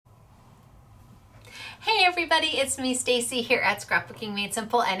Hey everybody, it's me Stacy here at Scrapbooking Made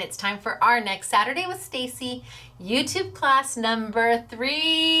Simple, and it's time for our next Saturday with Stacy YouTube class number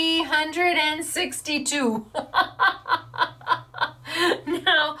 362.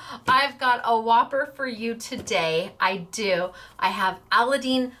 Now, I've got a whopper for you today. I have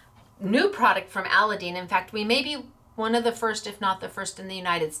Aladine, new product from Aladine. In fact, we may be one of the first, if not the first in the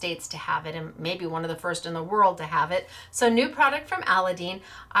United States to have it, and maybe one of the first in the world to have it. So new product from Aladine.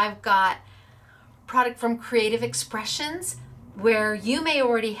 I've got product from Creative Expressions, where you may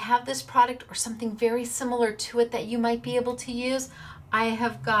already have this product or something very similar to it that you might be able to use. I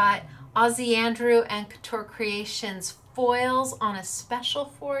have got Ozzy Andrew and Couture Creations foils on a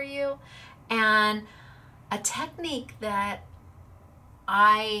special for you, and a technique that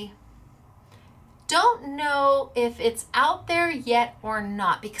I don't know if it's out there yet or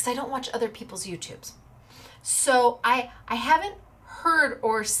not, because I don't watch other people's YouTubes. So I haven't heard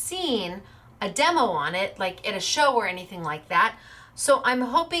or seen a demo on it, like at a show or anything like that. So I'm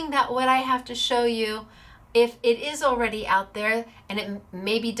hoping that what I have to show you, if it is already out there and it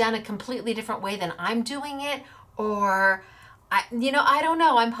may be done a completely different way than I'm doing it, or I don't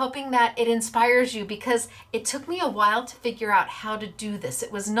know. I'm hoping that it inspires you, because it took me a while to figure out how to do this.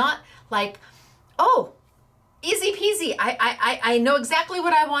 It was not like, oh, easy peasy, I know exactly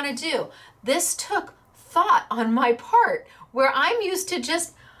what I want to do. This took thought on my part, where I'm used to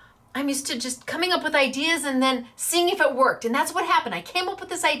just coming up with ideas and then seeing if it worked. And that's what happened. I came up with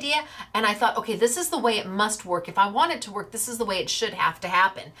this idea and I thought, okay, this is the way it must work. If I want it to work, this is the way it should have to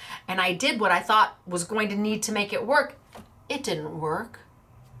happen. And I did what I thought was going to need to make it work. It didn't work.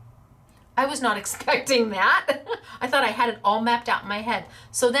 I was not expecting that. I thought I had it all mapped out in my head.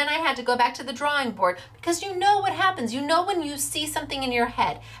 So then I had to go back to the drawing board, because you know what happens. You know when you see something in your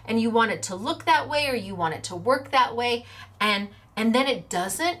head and you want it to look that way or you want it to work that way, and then it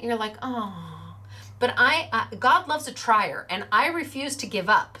doesn't, you're like, oh. But God loves a trier, and I refuse to give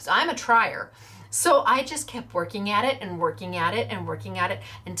up. So I'm a trier. So I just kept working at it and working at it and working at it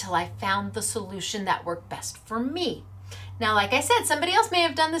until I found the solution that worked best for me. Now, like I said, somebody else may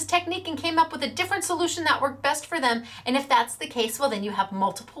have done this technique and came up with a different solution that worked best for them. And if that's the case, well, then you have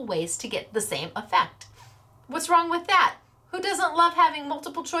multiple ways to get the same effect. What's wrong with that? Who doesn't love having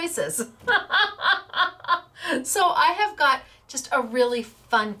multiple choices? So I have got just a really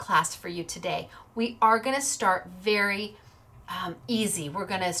fun class for you today. We are going to start very easy. We're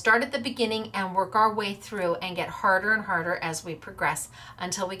going to start at the beginning and work our way through and get harder and harder as we progress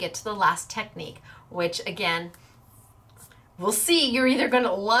until we get to the last technique, which again, we'll see. You're either going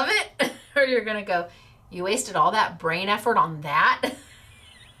to love it or you're going to go, you wasted all that brain effort on that.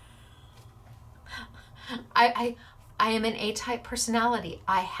 I am an A-type personality.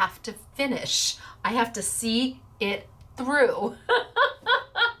 I have to finish. I have to see it through.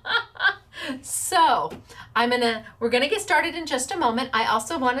 So we're gonna get started in just a moment. I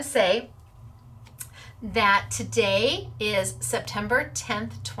also want to say that today is September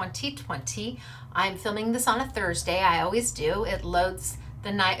 10th, 2020. I'm filming this on a Thursday. I always do. It loads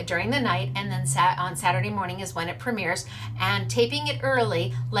during the night, and then on Saturday morning is when it premieres. And taping it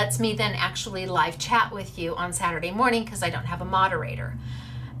early lets me then actually live chat with you on Saturday morning, because I don't have a moderator.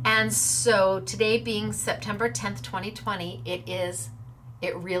 And so today being September 10th, 2020, today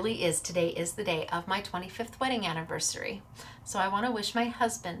is the day of my 25th wedding anniversary. So I want to wish my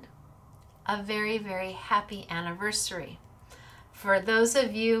husband a very, very happy anniversary. For those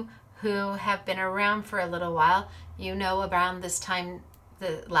of you who have been around for a little while, you know around this time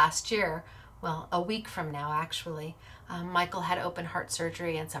last year, well, a week from now actually, Michael had open heart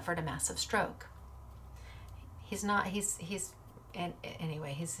surgery and suffered a massive stroke. He's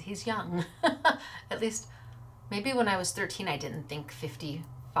young. At least maybe when I was 13, I didn't think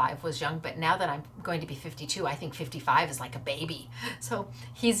 55 was young, but now that I'm going to be 52, I think 55 is like a baby. So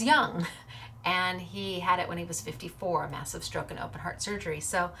he's young, and he had it when he was 54, a massive stroke and open heart surgery.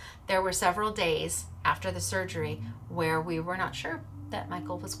 So there were several days after the surgery where we were not sure that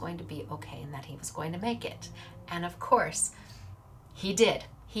Michael was going to be okay and that he was going to make it. And of course, he did.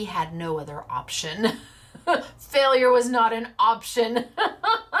 He had no other option. Failure was not an option.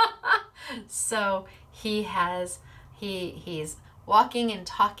 So he's walking and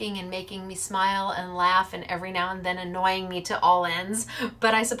talking and making me smile and laugh, and every now and then annoying me to all ends.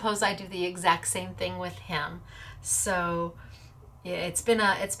 But I suppose I do the exact same thing with him. So yeah, it's been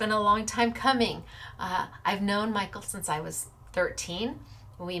a long time coming. I've known Michael since I was 13.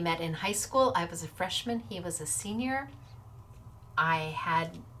 We met in high school. I was a freshman. He was a senior. I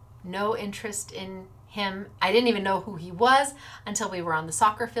had no interest in him. I didn't even know who he was until we were on the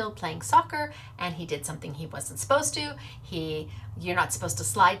soccer field playing soccer, and he did something he wasn't supposed to. You're not supposed to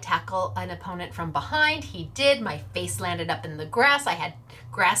slide tackle an opponent from behind. He did. My face landed up in the grass. I had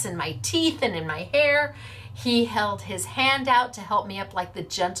grass in my teeth and in my hair. He held his hand out to help me up like the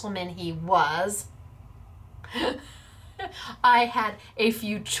gentleman he was. I had a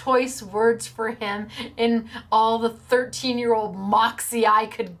few choice words for him in all the 13-year-old moxie I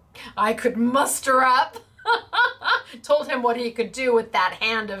could muster up. Told him what he could do with that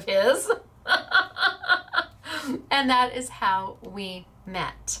hand of his. And that is how we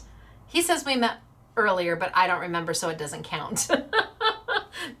met. He says we met earlier, but I don't remember, so it doesn't count.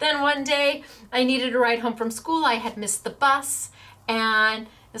 Then one day I needed a ride home from school. I had missed the bus, and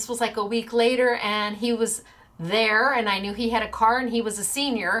this was like a week later, and he was there, and I knew he had a car, and he was a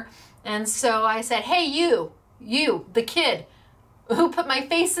senior. And so I said, hey, you, the kid who put my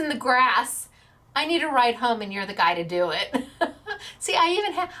face in the grass, I need a ride home, and you're the guy to do it. See,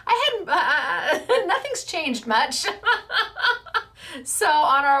 nothing's changed much. So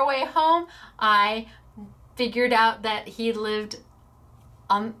on our way home, I figured out that he lived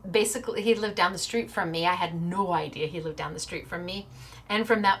down the street from me. I had no idea he lived down the street from me. And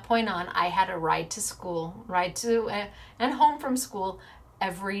from that point on, I had a ride to school, and home from school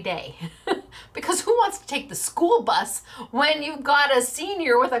every day. Because who wants to take the school bus when you've got a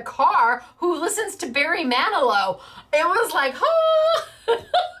senior with a car who listens to Barry Manilow? It was like,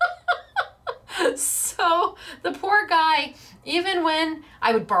 So the poor guy, even when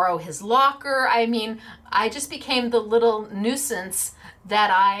I would borrow his locker, I just became the little nuisance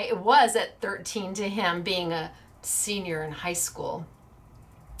that I was at 13 to him, being a senior in high school.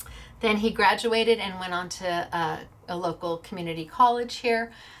 Then he graduated and went on to a local community college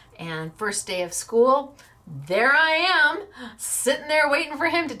here. And first day of school, there I am, sitting there waiting for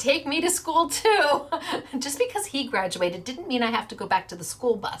him to take me to school too. Just because he graduated didn't mean I have to go back to the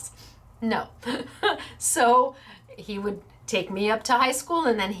school bus. No. So he would take me up to high school,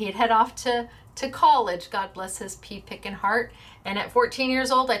 and then he'd head off to college. God bless his pea-picking heart. And at 14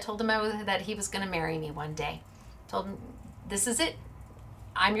 years old, I told him that he was going to marry me one day. Told him, this is it.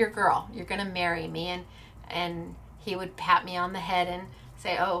 I'm your girl. You're going to marry me. And he would pat me on the head and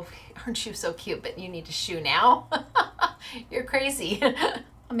say, oh, aren't you so cute, but you need to shoo now. You're crazy.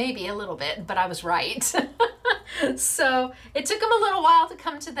 Maybe a little bit, but I was right. So it took him a little while to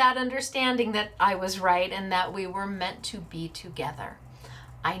come to that understanding that I was right and that we were meant to be together.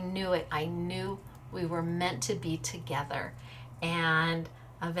 I knew it. I knew we were meant to be together. And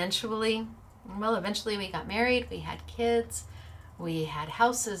eventually we got married. We had kids. We had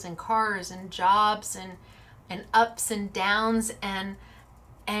houses and cars and jobs and ups and downs and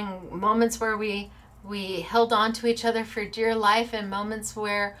moments where we held on to each other for dear life, and moments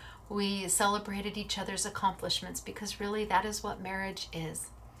where we celebrated each other's accomplishments, because really that is what marriage is.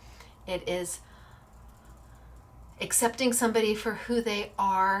 It is accepting somebody for who they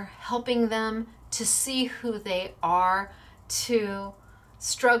are, helping them to see who they are, to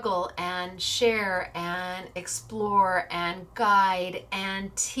struggle and share and explore and guide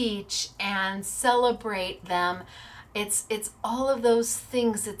and teach and celebrate them. It's all of those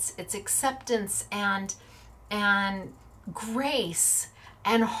things. It's acceptance and grace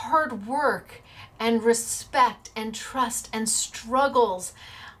and hard work and respect and trust and struggles.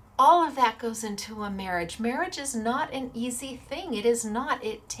 All of that goes into a marriage. Marriage is not an easy thing. It is not.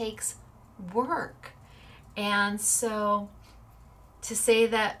 It takes work. And so to say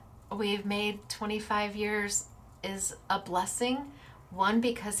that we've made 25 years is a blessing. One,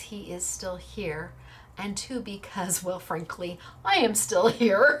 because he is still here. And two, because, well, frankly, I am still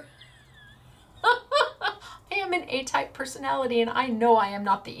here. I am an A-type personality, and I know I am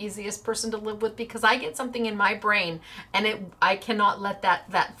not the easiest person to live with, because I get something in my brain and I cannot let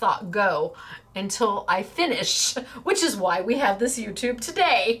that thought go until I finish, which is why we have this YouTube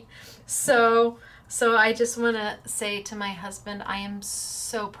today. So I just want to say to my husband, I am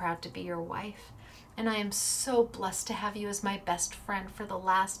so proud to be your wife, and I am so blessed to have you as my best friend for the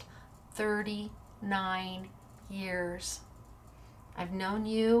last 39 years. I've known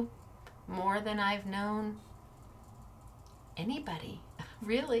you more than I've known anybody,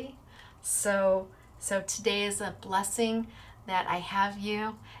 really. So today is a blessing that I have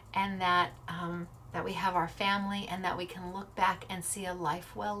you, and that we have our family, and that we can look back and see a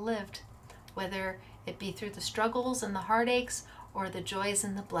life well lived, whether it be through the struggles and the heartaches or the joys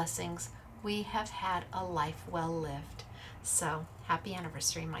and the blessings. We have had a life well lived. So happy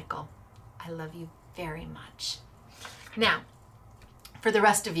anniversary, Michael. I love you very much. Now, for the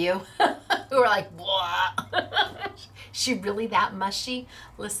rest of you who are like, what? She really that mushy?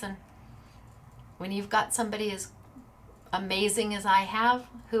 Listen, when you've got somebody as amazing as I have,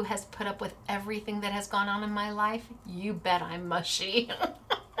 who has put up with everything that has gone on in my life, you bet I'm mushy.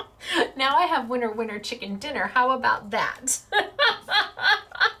 Now I have winner, winner, chicken dinner. How about that?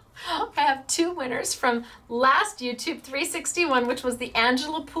 I have 2 winners from last YouTube 361, which was the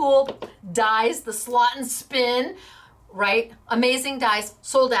Angela Poole dies, the slot and spin, right? Amazing dies,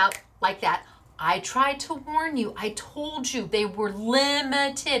 sold out like that. I tried to warn you. I told you they were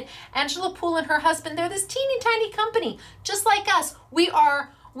limited. Angela Poole and her husband, they're this teeny tiny company, just like us. We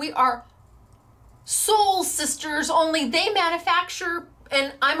are soul sisters, only they manufacture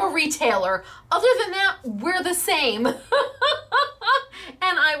and I'm a retailer. Other than that, we're the same. And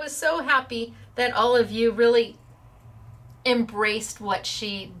I was so happy that all of you really embraced what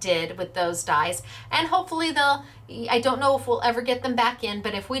she did with those dies. And hopefully I don't know if we'll ever get them back in,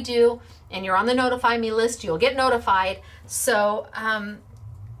 but if we do, and you're on the notify me list, you'll get notified. So I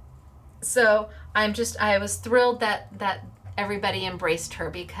was thrilled that everybody embraced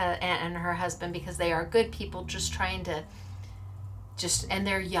her and her husband, because they are good people just trying to and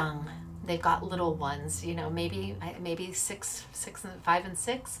they're young. They've got little ones, maybe 5 and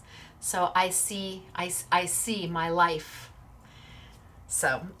 6. So I see my life.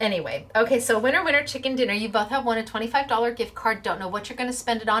 So anyway, okay, so winner, winner, chicken dinner. You both have won a $25 gift card. Don't know what you're going to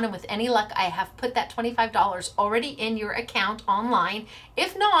spend it on, and with any luck, I have put that $25 already in your account online.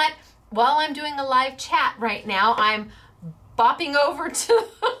 If not, while I'm doing a live chat right now, I'm bopping over to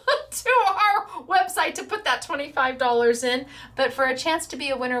our website to put that $25 in. But for a chance to be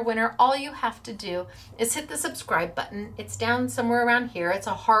a winner, all you have to do is hit the subscribe button. It's down somewhere around here. It's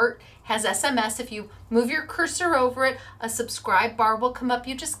a heart, has SMS. If you move your cursor over it, a subscribe bar will come up.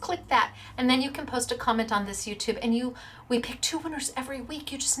 You just click that, and then you can post a comment on this YouTube, and we pick 2 winners every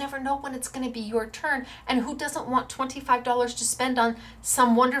week. You just never know when it's going to be your turn. And who doesn't want $25 to spend on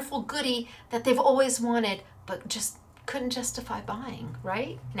some wonderful goodie that they've always wanted, but just couldn't justify buying,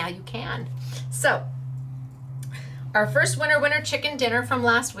 right? Now you can. So our first winner chicken dinner from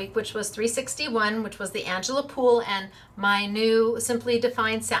last week, which was 361, which was the Angela Poole and my new Simply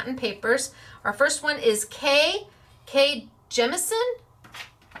Defined satin papers. Our first one is K Jemison.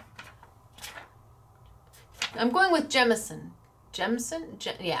 I'm going with Jemison.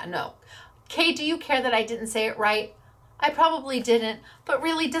 Yeah, no. Kay, do you care that I didn't say it right? I probably didn't, but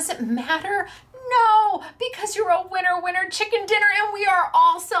really, does it matter? No, because you're a winner chicken dinner, and we are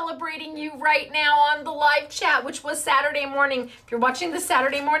all celebrating you right now on the live chat, which was Saturday morning. If you're watching this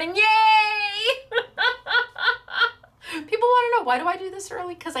Saturday morning, yay! People want to know, why do I do this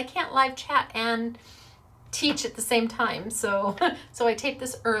early? Because I can't live chat and teach at the same time. So I tape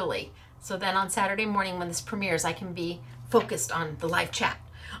this early. So then on Saturday morning when this premieres, I can be focused on the live chat.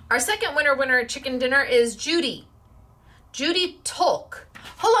 Our second winner chicken dinner is Judy Tolk.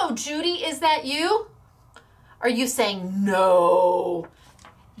 Hello, Judy, is that you? Are you saying no?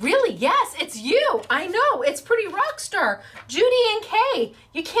 Really? Yes, it's you. I know, it's pretty rock star. Judy and Kay,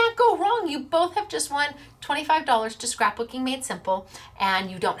 you can't go wrong. You both have just won $25 to Scrapbooking Made Simple,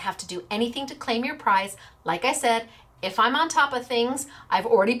 and you don't have to do anything to claim your prize. Like I said, if I'm on top of things, I've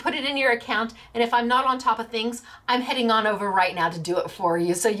already put it in your account, and if I'm not on top of things, I'm heading on over right now to do it for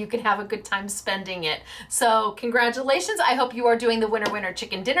you so you can have a good time spending it. So congratulations. I hope you are doing the winner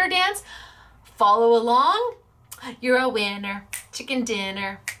chicken dinner dance. Follow along. You're a winner, chicken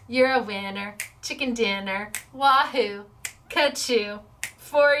dinner. You're a winner, chicken dinner. Wahoo, ka-choo,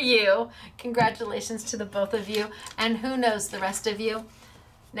 for you. Congratulations to the both of you, and who knows, the rest of you.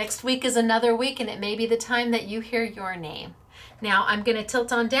 Next week is another week, and it may be the time that you hear your name. Now I'm going to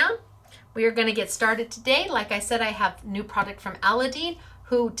tilt on down. We are going to get started today. Like I said, I have new product from Aladine,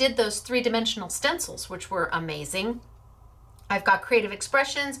 who did those 3-dimensional stencils, which were amazing. I've got Creative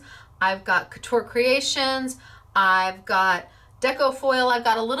Expressions. I've got Couture Creations. I've got Deco Foil. I've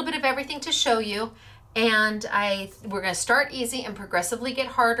got a little bit of everything to show you. And we're going to start easy and progressively get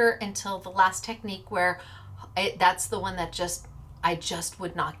harder until the last technique, where that's the one that I just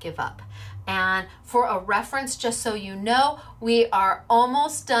would not give up. And for a reference, just so you know, we are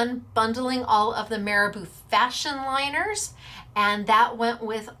almost done bundling all of the Marabou fashion liners, and that went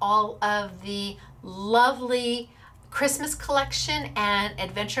with all of the lovely Christmas collection and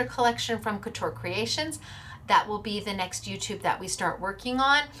adventure collection from Couture Creations. That will be the next YouTube that we start working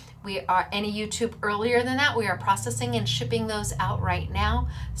on. We are any YouTube earlier than that. We are processing and shipping those out right now.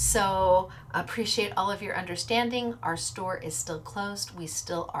 So appreciate all of your understanding. Our store is still closed. We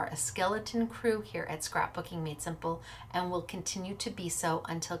still are a skeleton crew here at Scrapbooking Made Simple, and will continue to be so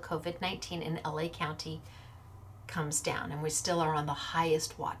until COVID-19 in LA County comes down, and we still are on the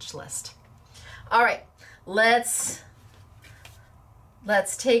highest watch list. All right, let's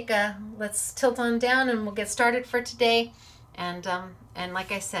let's tilt on down and we'll get started for today. And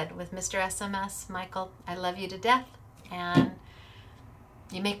like I said, with Mr. SMS, Michael, I love you to death, and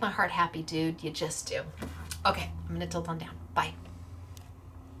you make my heart happy, dude. You just do. Okay, I'm gonna tilt on down. Bye.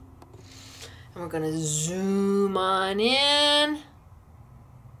 And we're gonna zoom on in.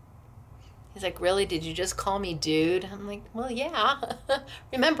 He's like, really? Did you just call me dude? I'm like, well, yeah.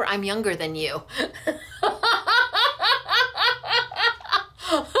 Remember, I'm younger than you. I'm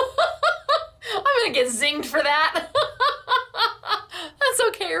gonna get zinged for that. That's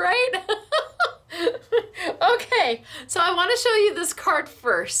okay, right? Okay, so I want to show you this card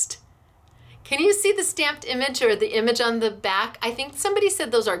first. Can you see the stamped image or the image on the back? I think somebody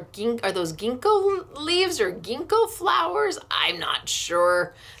said those are those ginkgo leaves or ginkgo flowers? I'm not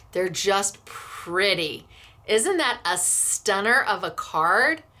sure. They're just pretty. Isn't that a stunner of a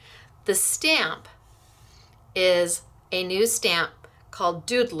card? The stamp is a new stamp called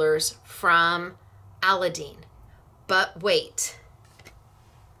Doodlers from Aladine. But wait.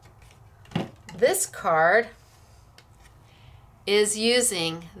 This card is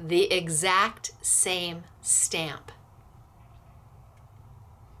using the exact same stamp.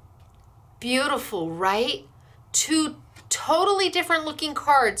 Beautiful, right? Two totally different looking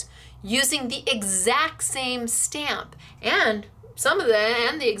cards using the exact same stamp. And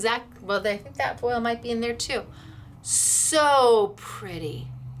the exact, well, I think that foil might be in there too. So pretty.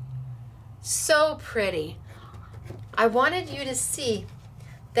 So pretty. I wanted you to see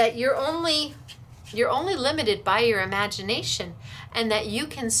that you're only limited by your imagination, and that you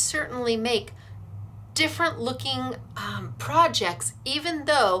can certainly make different looking projects, even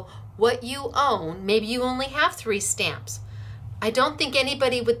though what you own, maybe you only have 3 stamps. I don't think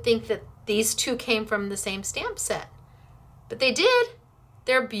anybody would think that these 2 came from the same stamp set, but they did.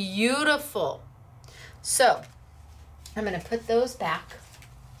 They're beautiful. So I'm going to put those back,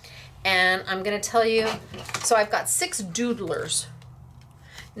 and I'm going to tell you, so I've got 6 doodlers.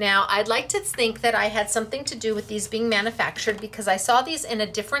 Now, I'd like to think that I had something to do with these being manufactured, because I saw these in a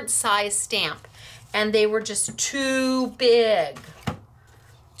different size stamp and they were just too big.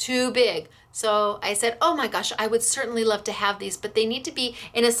 Too big. So I said, oh my gosh, I would certainly love to have these, but they need to be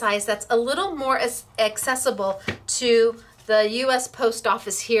in a size that's a little more accessible to the US Post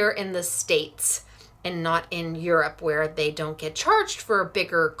Office here in the States, and not in Europe, where they don't get charged for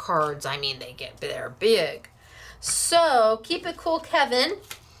bigger cards. I mean, they're big. So Keep It Cool Kevin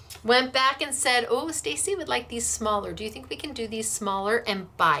went back and said, oh, Stacy would like these smaller. Do you think we can do these smaller?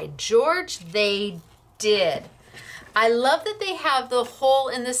 And by George, they did. I love that they have the hole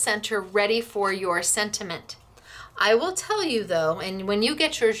in the center ready for your sentiment. I will tell you though, and when you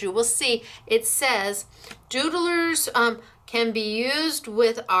get yours, you will see, it says, doodlers can be used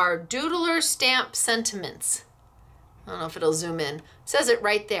with our doodler stamp sentiments. I don't know if it'll zoom in. It says it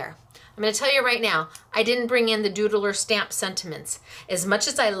right there. I'm going to tell you right now, I didn't bring in the doodler stamp sentiments. As much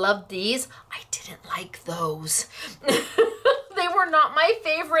as I loved these, I didn't like those. They were not my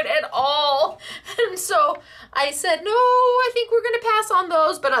favorite at all. And so I said, no, I think we're going to pass on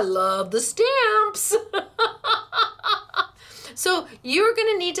those, but I love the stamps. So you're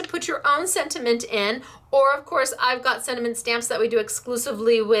going to need to put your own sentiment in, or of course, I've got sentiment stamps that we do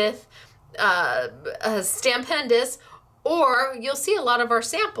exclusively with Stampendous, or you'll see a lot of our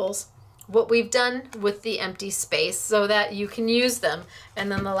samples, what we've done with the empty space, so that you can use them.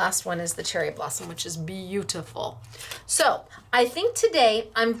 And then the last one is the cherry blossom, which is beautiful. So I think today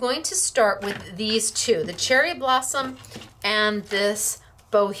I'm going to start with these 2, the cherry blossom and this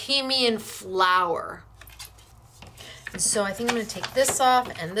bohemian flower. And so I think I'm going to take this off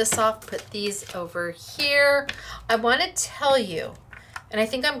and this off, put these over here. I want to tell you, and I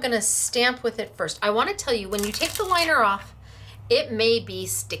think I'm going to stamp with it first. I want to tell you, when you take the liner off, it may be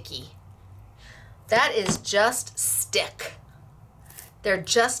sticky. That is just stick. They're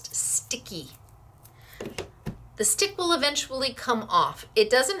just sticky. The stick will eventually come off. It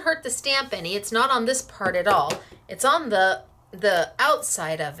doesn't hurt the stamp any. It's not on this part at all. It's on the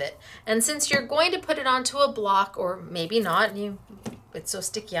outside of it. And since you're going to put it onto a block, or maybe not, it's so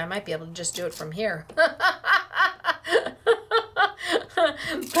sticky I might be able to just do it from here.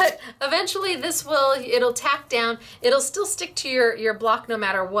 But eventually it'll tack down. It'll still stick to your block no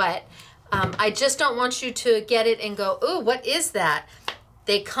matter what. I just don't want you to get it and go, ooh, what is that?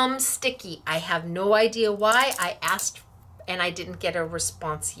 They come sticky. I have no idea why. I asked and I didn't get a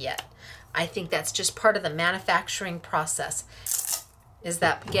response yet. I think that's just part of the manufacturing process, is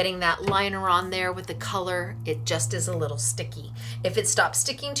that getting that liner on there with the color, it just is a little sticky. If it stops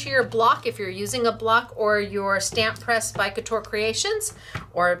sticking to your block, if you're using a block or your stamp press by Couture Creations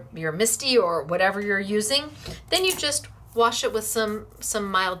or your Misty or whatever you're using, then you just wash it with some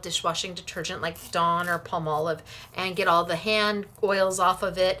mild dishwashing detergent like Dawn or Palmolive and get all the hand oils off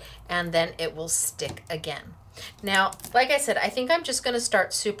of it, and then it will stick again. Now, like I said, I think I'm just going to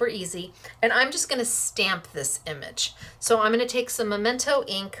start super easy, and I'm just going to stamp this image. So I'm going to take some Memento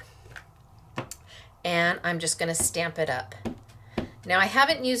ink, and I'm just going to stamp it up. Now, I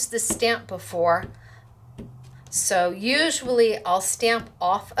haven't used this stamp before, so usually I'll stamp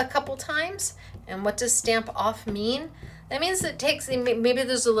off a couple times. And what does stamp off mean? That means it takes, maybe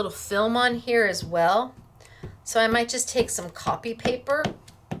there's a little film on here as well. So I might just take some copy paper.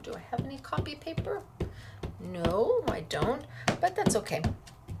 Do I have any copy paper? No, I don't, but that's okay.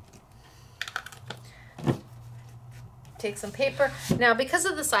 Take some paper. Now, because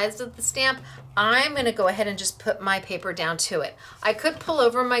of the size of the stamp, I'm going to go ahead and just put my paper down to it. I could pull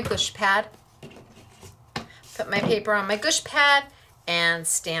over my gush pad, put my paper on my gush pad, and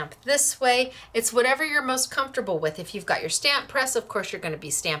stamp this way. It's whatever you're most comfortable with. If you've got your stamp press, of course you're going to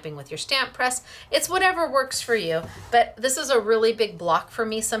be stamping with your stamp press. It's whatever works for you. But this is a really big block for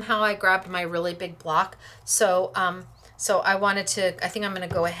me. Somehow I grabbed my really big block. So I wanted to, I think I'm going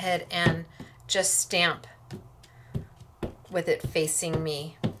to go ahead and just stamp with it facing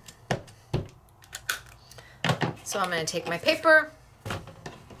me. So I'm going to take my paper.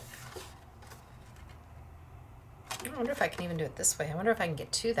 I wonder if I can even do it this way. I wonder if I can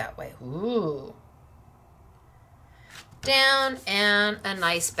get two that way. Ooh. Down, and a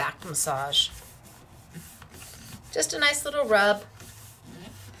nice back massage. Just a nice little rub.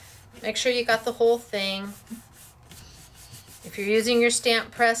 Make sure you got the whole thing. If you're using your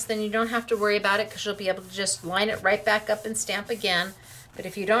stamp press, then you don't have to worry about it because you'll be able to just line it right back up and stamp again. But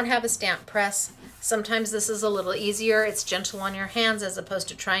if you don't have a stamp press, sometimes this is a little easier. It's gentle on your hands as opposed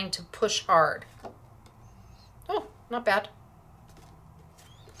to trying to push hard. Oh, not bad.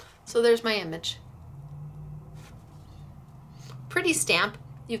 So there's my image. Pretty stamp.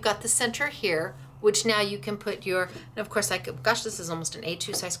 You've got the center here, which now you can put your, and of course I could, gosh, this is almost an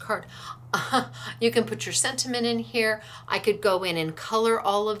A2 size card. You can put your sentiment in here. I could go in and color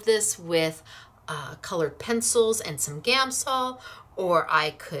all of this with colored pencils and some Gamsol, or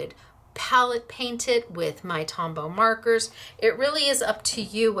I could palette paint it with my Tombow markers. It really is up to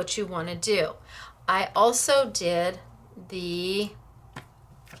you what you want to do. I also did the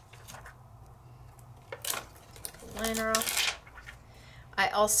liner off. I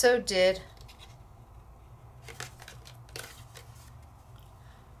also did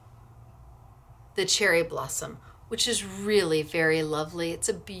the cherry blossom, which is really very lovely. It's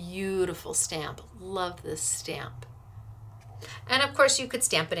a beautiful stamp. Love this stamp. And of course you could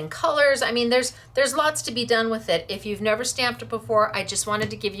stamp it in colors. I mean, there's lots to be done with it. If you've never stamped it before, I just wanted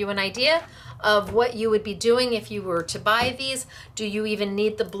to give you an idea of what you would be doing if you were to buy these. Do you even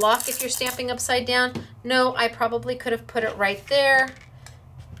need the block if you're stamping upside down? No, I probably could have put it right there,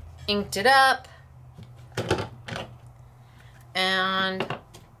 inked it up, and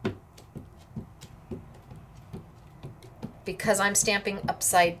because I'm stamping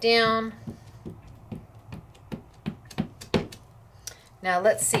upside down. Now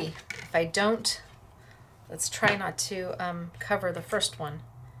let's see, if I don't, let's try not to cover the first one.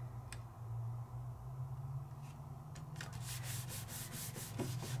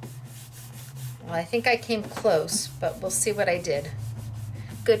 Well, I think I came close, but we'll see what I did.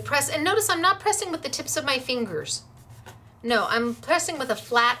 Good press, and notice I'm not pressing with the tips of my fingers. No, I'm pressing with a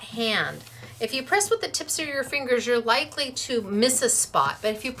flat hand. If you press with the tips of your fingers, you're likely to miss a spot,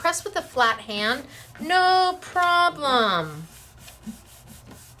 but if you press with a flat hand, no problem.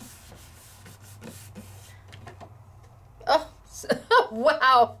 Oh,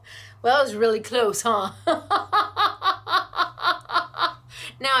 wow. Well, it was really close, huh?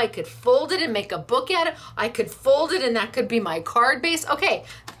 Now I could fold it and make a book out of it. I could fold it and that could be my card base. Okay,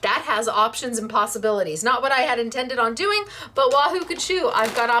 that has options and possibilities. Not what I had intended on doing, but wahoo kachoo,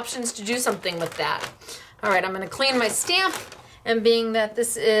 I've got options to do something with that. All right, I'm gonna clean my stamp, and being that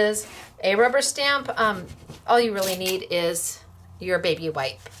this is a rubber stamp, all you really need is your baby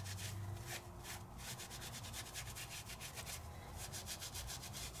wipe.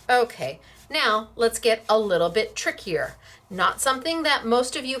 Okay, now let's get a little bit trickier. Not something that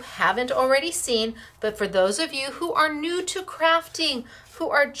most of you haven't already seen, but for those of you who are new to crafting, who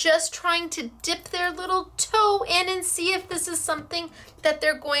are just trying to dip their little toe in and see if this is something that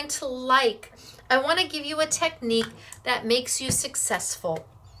they're going to like, I want to give you a technique that makes you successful.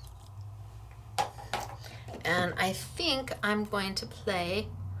 And I think I'm going to play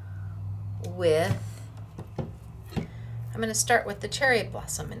with, I'm going to start with the cherry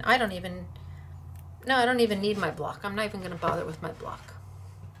blossom, and I don't even need my block. I'm not even going to bother with my block.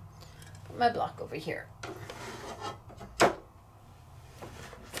 Put my block over here.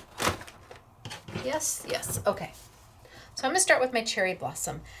 Yes, yes, okay. So I'm gonna start with my cherry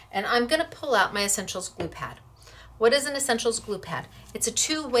blossom, and I'm gonna pull out my Essentials glue pad. What is an Essentials glue pad? It's a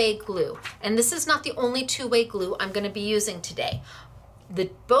two-way glue, and this is not the only two-way glue I'm gonna be using today.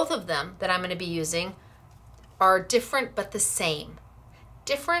 Both of them that I'm gonna be using are different but the same.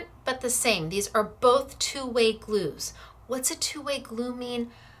 Different but the same. These are both two-way glues. What's a two-way glue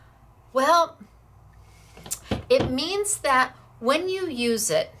mean? Well, it means that when you use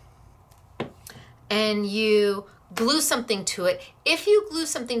it and you glue something to it, if you glue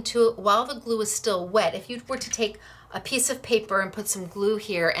something to it while the glue is still wet, if you were to take a piece of paper and put some glue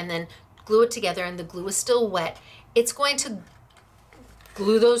here and then glue it together and the glue is still wet, it's going to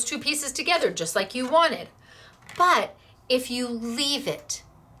glue those two pieces together just like you wanted. But if you leave it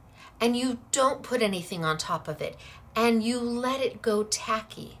and you don't put anything on top of it and you let it go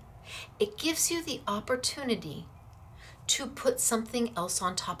tacky, it gives you the opportunity to put something else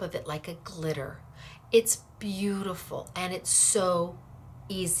on top of it, like a glitter. It's beautiful and it's so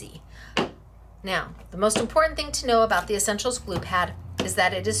easy. Now, the most important thing to know about the Essentials glue pad is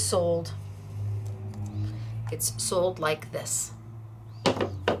that it is sold. It's sold like this.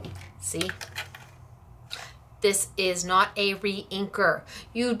 See? This is not a re-inker.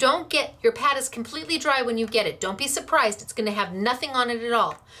 You don't get, your pad is completely dry when you get it. Don't be surprised, it's gonna have nothing on it at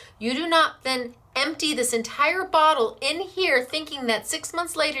all. You do not then empty this entire bottle in here thinking that 6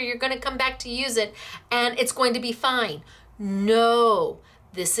 months later you're gonna come back to use it and it's going to be fine. No,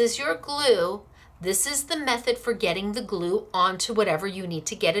 this is your glue. This is the method for getting the glue onto whatever you need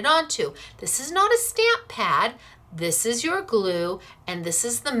to get it onto. This is not a stamp pad. This is your glue, and this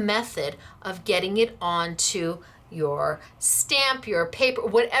is the method of getting it onto your stamp, your paper,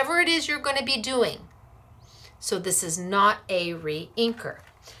 whatever it is you're going to be doing. So this is not a re-inker.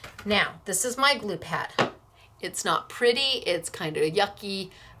 Now, this is my glue pad. It's not pretty, it's kind of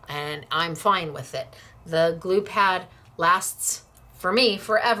yucky, and I'm fine with it. The glue pad lasts, for me,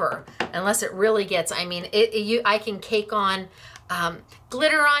 forever, unless it really gets, I mean, I can cake on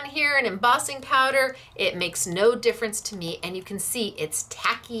glitter on here and embossing powder. It makes no difference to me, and you can see it's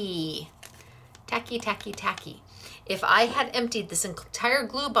tacky. Tacky, tacky, tacky. If I had emptied this entire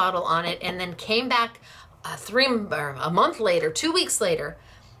glue bottle on it and then came back a month later, 2 weeks later,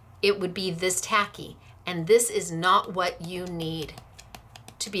 it would be this tacky. And this is not what you need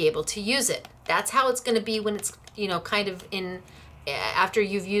to be able to use it. That's how it's gonna be when it's, you know, kind of in, after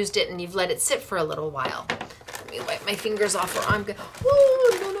you've used it and you've let it sit for a little while. Let me wipe my fingers off or I'm gonna,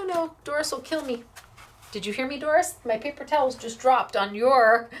 oh, no, no, no, Doris will kill me. Did you hear me, Doris? My paper towels just dropped on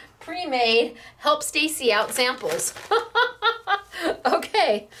your pre-made Help Stacy Out samples.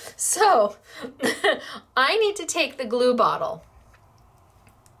 Okay, so I need to take the glue bottle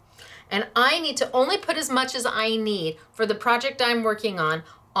and I need to only put as much as I need for the project I'm working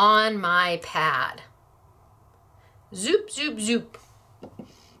on my pad. Zoop, zoop, zoop.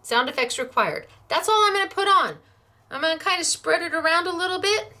 Sound effects required. That's all I'm going to put on. I'm going to kind of spread it around a little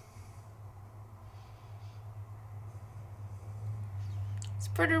bit.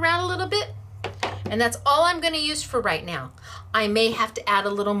 Spread it around a little bit. And that's all I'm going to use for right now. I may have to add a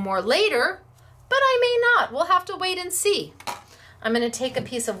little more later, but I may not. We'll have to wait and see. I'm going to take a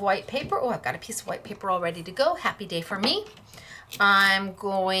piece of white paper. Oh, I've got a piece of white paper all ready to go. Happy day for me. I'm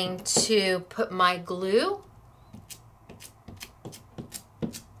going to put my glue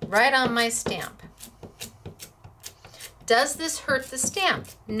right on my stamp. Does this hurt the stamp?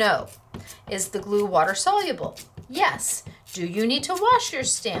 No. Is the glue water soluble? Yes. Do you need to wash your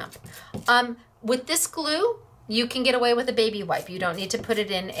stamp? With this glue, you can get away with a baby wipe. You don't need to put it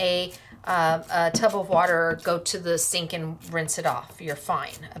in a tub of water or go to the sink and rinse it off. You're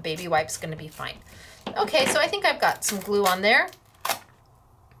fine. A baby wipe's going to be fine. Okay, so I think I've got some glue on there.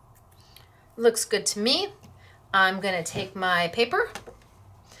 Looks good to me. I'm going to take my paper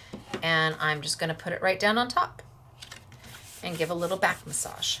and I'm just going to put it right down on top and give a little back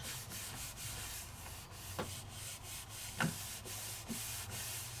massage.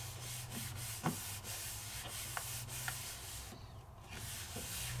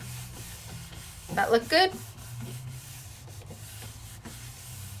 That look good?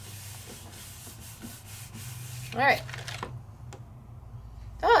 All right.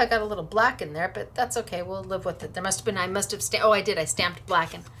 Oh, I got a little black in there, but that's okay. We'll live with it. There must have been, I stamped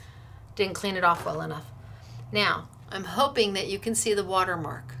black and didn't clean it off well enough. Now, I'm hoping that you can see the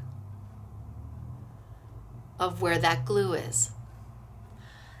watermark of where that glue is.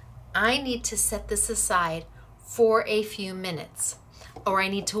 I need to set this aside for a few minutes, or I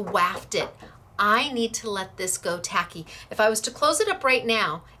need to waft it. I need to let this go tacky. If I was to close it up right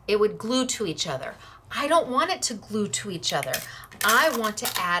now, it would glue to each other. I don't want it to glue to each other. I want to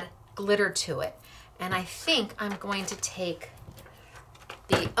add glitter to it. And I think I'm going to take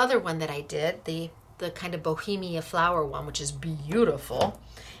the other one that I did, the kind of Bohemia flower one, which is beautiful.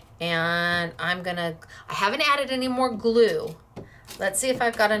 And I haven't added any more glue. Let's see if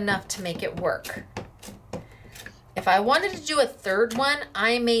I've got enough to make it work. If I wanted to do a third one,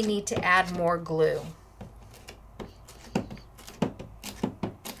 I may need to add more glue.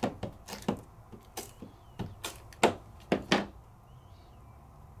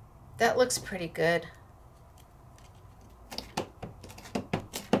 That looks pretty good.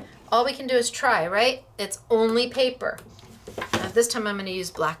 All we can do is try, right? It's only paper. This time I'm going to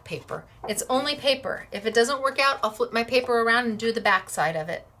use black paper. It's only paper. If it doesn't work out, I'll flip my paper around and do the back side of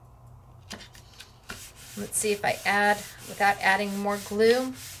it. Let's see if I add, without adding more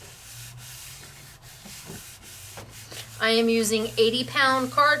glue. I am using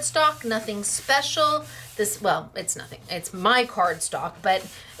 80-pound cardstock, nothing special. Well, it's nothing. It's my cardstock, but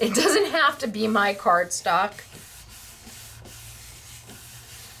it doesn't have to be my cardstock.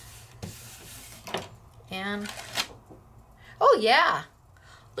 And, oh yeah,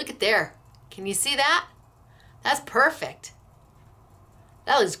 look at there. Can you see that? That's perfect.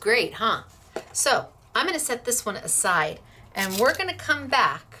 That looks great, huh? So I'm going to set this one aside, and we're going to come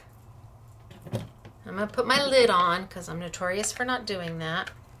back. I'm going to put my lid on because I'm notorious for not doing that.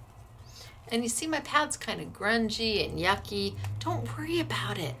 And you see my pad's kind of grungy and yucky. Don't worry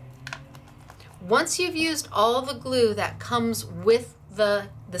about it. Once you've used all the glue that comes with the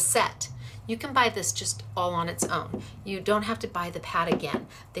set, you can buy this just all on its own. You don't have to buy the pad again.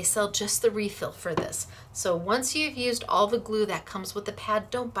 They sell just the refill for this. So once you've used all the glue that comes with the pad,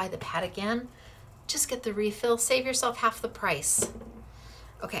 don't buy the pad again. Just get the refill. Save yourself half the price.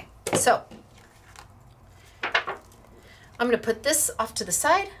 Okay, so I'm going to put this off to the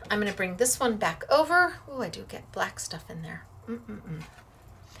side. I'm going to bring this one back over. Oh, I do get black stuff in there.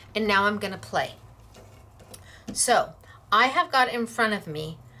 And now I'm going to play. So I have got in front of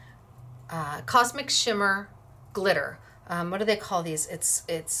me Cosmic Shimmer glitter. What do they call these?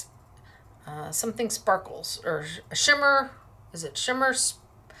 It's something sparkles or shimmer. Is it shimmer?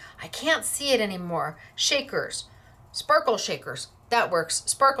 I can't see it anymore. Shakers, sparkle shakers. That works.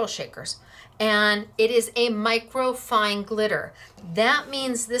 Sparkle shakers. And it is a micro fine glitter. That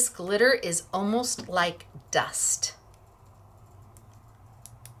means this glitter is almost like dust.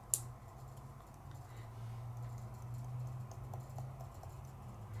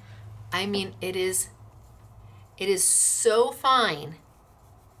 I mean, it is so fine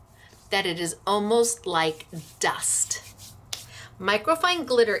that it is almost like dust. Microfine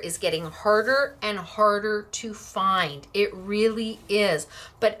glitter is getting harder and harder to find. It really is.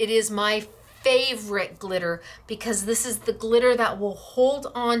 But it is my favorite glitter because this is the glitter that will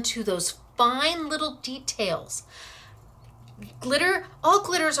hold on to those fine little details. Glitter, all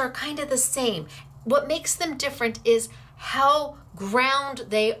glitters are kind of the same. What makes them different is how ground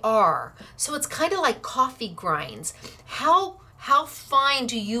they are. So it's kind of like coffee grinds. How fine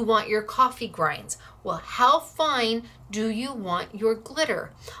do you want your coffee grinds? Well, how fine do you want your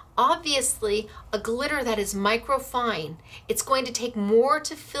glitter? Obviously, a glitter that is microfine, it's going to take more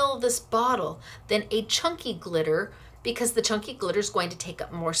to fill this bottle than a chunky glitter because the chunky glitter is going to take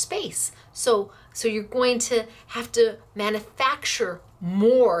up more space. So you're going to have to manufacture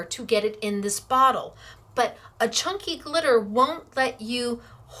more to get it in this bottle. But a chunky glitter won't let you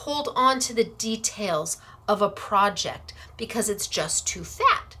hold on to the details of a project because it's just too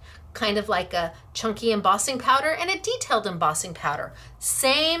fat. Kind of like a chunky embossing powder and a detailed embossing powder.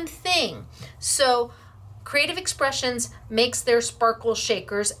 Same thing. So Creative Expressions makes their sparkle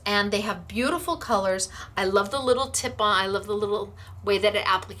shakers and they have beautiful colors. I love the little tip on. I love the little way that it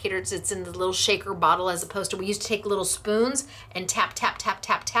applicates. It's in the little shaker bottle as opposed to we used to take little spoons and tap, tap, tap,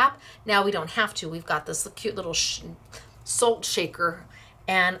 tap, tap. Now we don't have to. We've got this cute little salt shaker.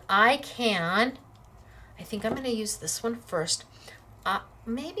 And I think I'm going to use this one first.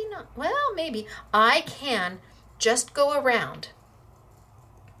 Maybe not. Well, maybe. I can just go around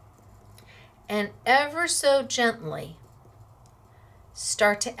and ever so gently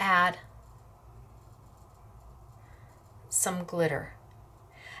start to add some glitter.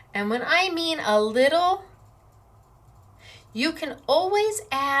 And when I mean a little, you can always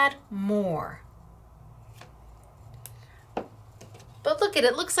add more. But look at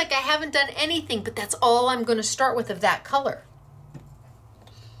it. Looks like I haven't done anything, but that's all I'm going to start with of that color.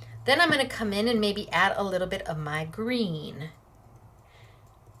 Then I'm going to come in and maybe add a little bit of my green.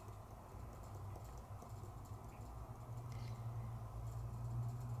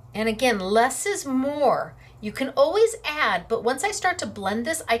 And again, less is more. You can always add, but once I start to blend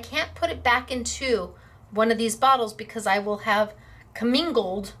this, I can't put it back into one of these bottles because I will have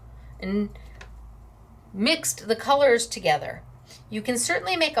commingled and mixed the colors together. You can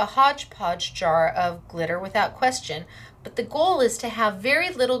certainly make a hodgepodge jar of glitter without question, but the goal is to have very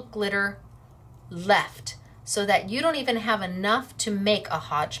little glitter left so that you don't even have enough to make a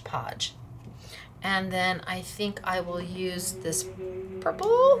hodgepodge. And then I think I will use this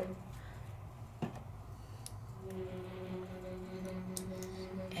purple.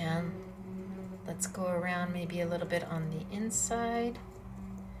 And let's go around maybe a little bit on the inside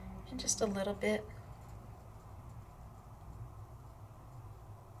and just a little bit.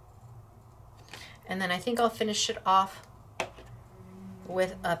 And then I think I'll finish it off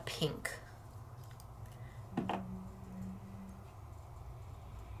with a pink.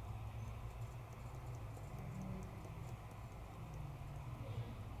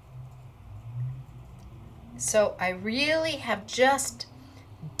 So I really have just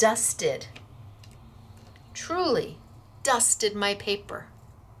dusted, truly dusted my paper.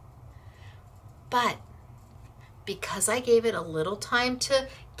 But because I gave it a little time to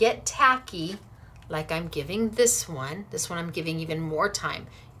get tacky, like I'm giving this one I'm giving even more time.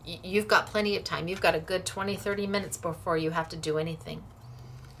 You've got plenty of time. You've got a good 20-30 minutes before you have to do anything.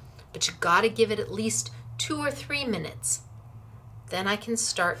 But you got to give it at least 2 or 3 minutes. Then I can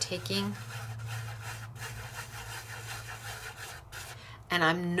start taking, and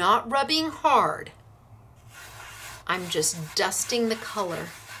I'm not rubbing hard. I'm just dusting the color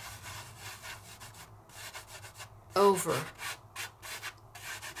over.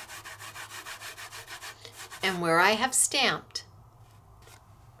 And where I have stamped,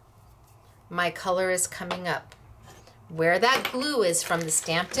 my color is coming up. Where that glue is from the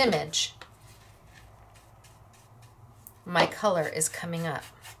stamped image, my color is coming up.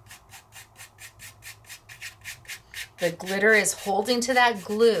 The glitter is holding to that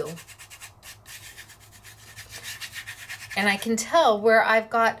glue. And I can tell where I've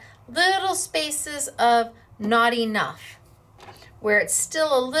got little spaces of not enough, where it's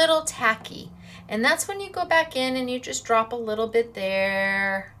still a little tacky. And that's when you go back in and you just drop a little bit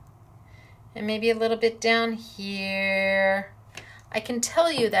there and maybe a little bit down here. I can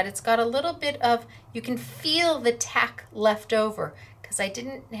tell you that it's got a little bit of, you can feel the tack left over because I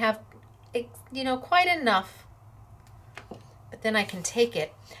didn't have, quite enough. But then I can take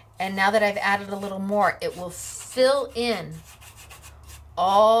it, and now that I've added a little more, it will fill in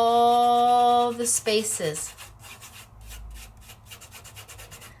all the spaces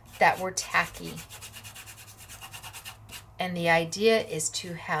that were tacky. And the idea is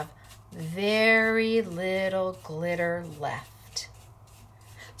to have very little glitter left.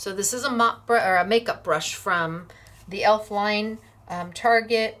 So this is a makeup brush from the e.l.f. line,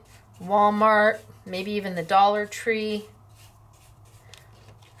 Target, Walmart, maybe even the Dollar Tree.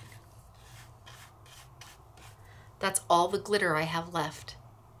 That's all the glitter I have left.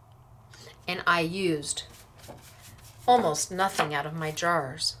 And I used almost nothing out of my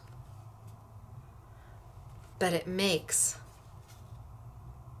jars. But it makes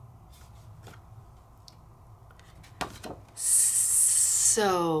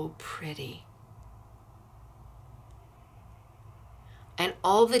so pretty. And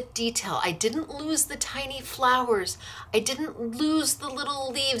all the detail. I didn't lose the tiny flowers. I didn't lose the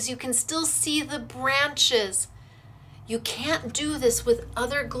little leaves. You can still see the branches. You can't do this with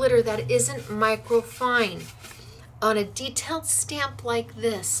other glitter that isn't microfine. On a detailed stamp like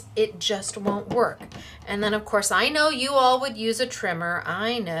this, it just won't work. And then, of course, I know you all would use a trimmer.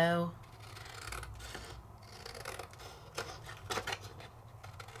 I know.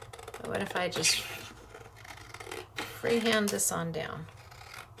 But what if I just freehand this on down?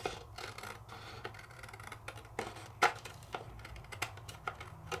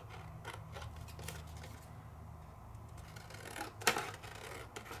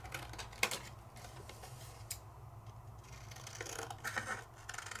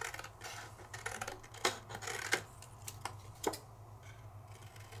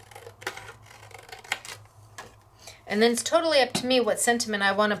 And then it's totally up to me what sentiment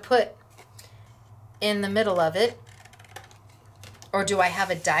I want to put in the middle of it. Or do I have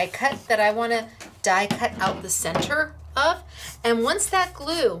a die cut that I want to die cut out the center of? And once that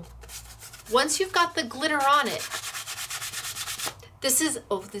glue, once you've got the glitter on it, this is,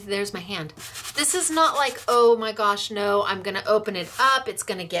 oh, there's my hand. This is not like, oh my gosh, no, I'm going to open it up. It's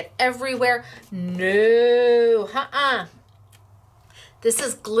going to get everywhere. No, This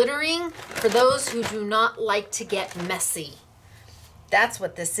is glittering for those who do not like to get messy. That's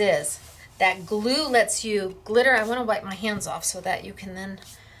what this is. That glue lets you glitter. I want to wipe my hands off so that you can then,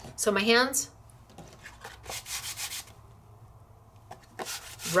 so my hands,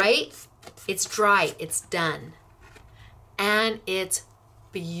 right? It's dry, it's done. And it's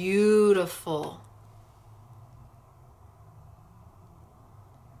beautiful.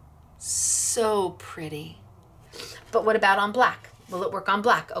 So pretty. But what about on black? Will it work on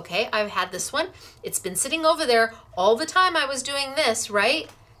black? Okay, I've had this one. It's been sitting over there all the time I was doing this, right?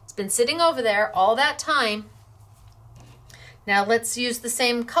 It's been sitting over there all that time. Now let's use the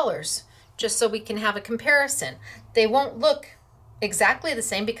same colors just so we can have a comparison. They won't look exactly the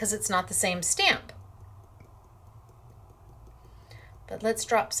same because it's not the same stamp. But let's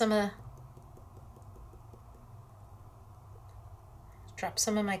drop some of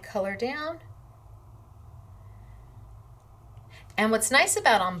my color down. And what's nice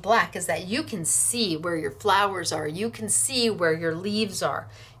about on black is that you can see where your flowers are. You can see where your leaves are.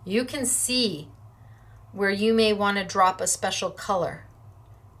 You can see where you may want to drop a special color.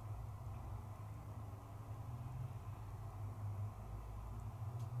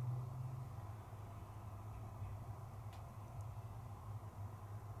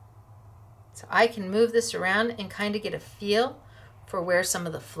 So I can move this around and kind of get a feel for where some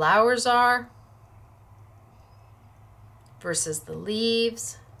of the flowers are versus the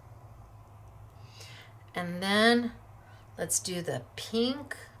leaves. And then let's do the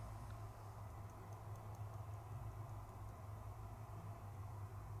pink.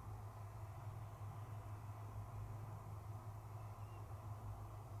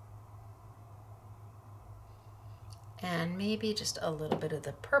 And maybe just a little bit of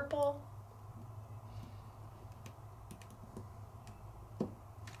the purple.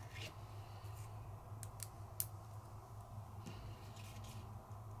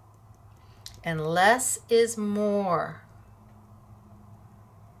 And less is more.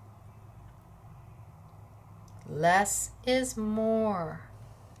 Less is more.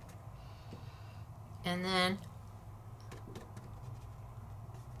 And then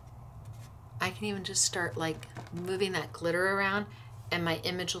I can even just start like moving that glitter around and my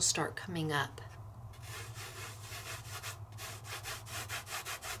image will start coming up.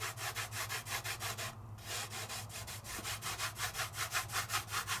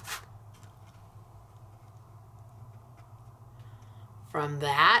 From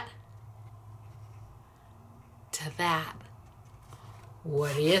that to that.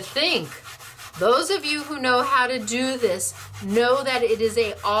 What do you think? Those of you who know how to do this know that it is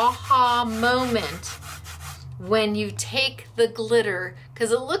a aha moment when you take the glitter,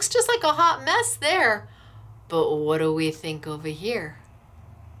 because it looks just like a hot mess there. But what do we think over here?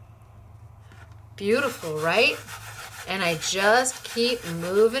 Beautiful, right? And I just keep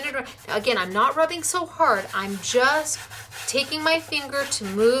moving it around. Now, again, I'm not rubbing so hard. I'm just taking my finger to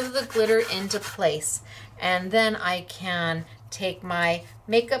move the glitter into place. And then I can take my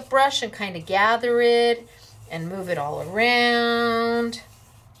makeup brush and kind of gather it and move it all around.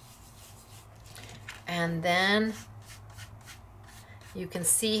 And then you can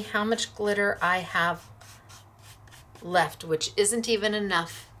see how much glitter I have left, which isn't even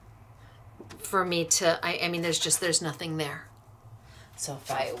enough for me to, I mean, there's nothing there. So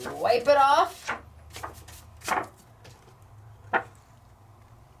if I wipe it off,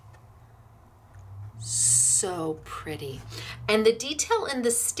 so pretty. And the detail in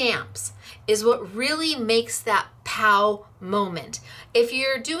the stamps is what really makes that pow moment. If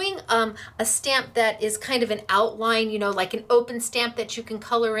you're doing a stamp that is kind of an outline, you know, like an open stamp that you can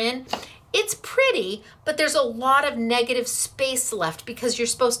color in, it's pretty, but there's a lot of negative space left because you're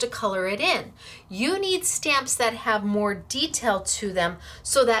supposed to color it in. You need stamps that have more detail to them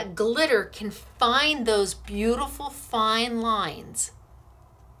so that glitter can find those beautiful fine lines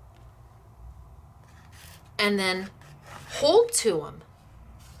and then hold to them.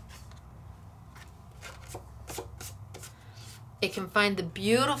 It can find the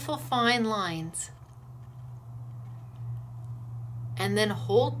beautiful fine lines and then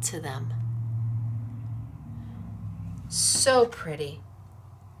hold to them. So pretty.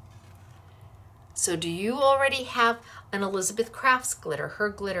 So do you already have an Elizabeth Crafts glitter? Her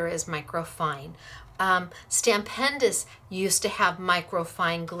glitter is microfine. Stampendous used to have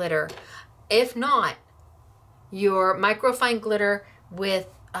microfine glitter. If not, your microfine glitter with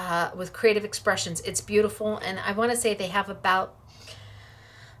Creative Expressions, it's beautiful. And I want to say they have about,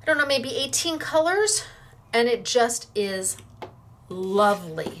 I don't know, maybe 18 colors. And it just is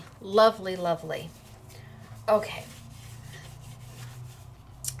lovely, lovely, lovely. Okay.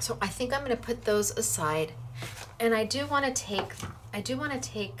 So I think I'm going to put those aside, and I do want to take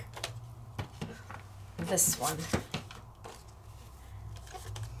this one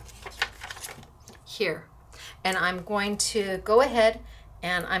here, and I'm going to go ahead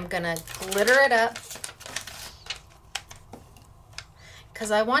and I'm going to glitter it up because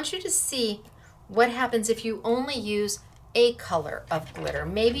I want you to see what happens if you only use a color of glitter.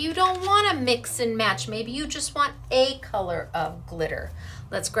 Maybe you don't want to mix and match. Maybe you just want a color of glitter.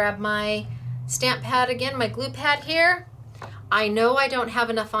 Let's grab my stamp pad again, my glue pad here. I know I don't have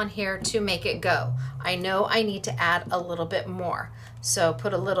enough on here to make it go. I know I need to add a little bit more. So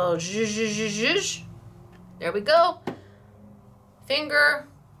put a little zhuzh, zhuzh, zhuzh. There we go. Finger.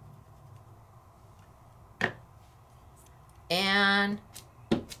 And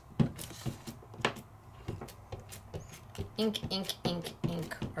ink, ink, ink,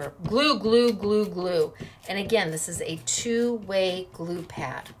 ink, or glue, glue, glue, glue. And again, this is a two-way glue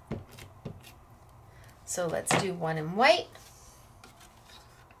pad. So let's do one in white.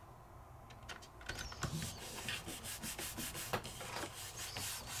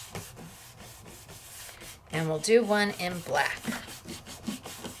 And we'll do one in black.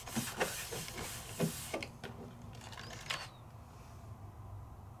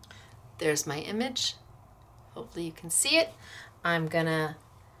 There's my image. Hopefully you can see it. I'm gonna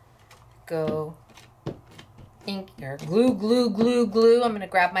go ink or glue, glue, glue, glue. I'm gonna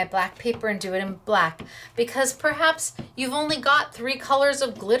grab my black paper and do it in black because perhaps you've only got 3 colors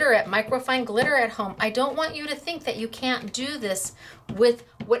of glitter at microfine glitter at home. I don't want you to think that you can't do this with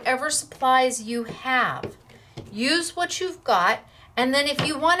whatever supplies you have. Use what you've got, and then if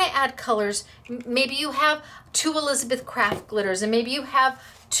you want to add colors, maybe you have 2 Elizabeth Craft glitters, and maybe you have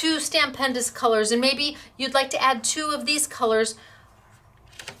 2 Stampendous colors, and maybe you'd like to add 2 of these colors.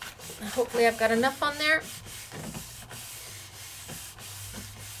 Hopefully I've got enough on there.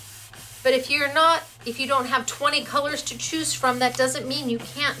 But if you don't have 20 colors to choose from, that doesn't mean you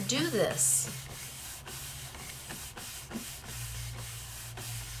can't do this.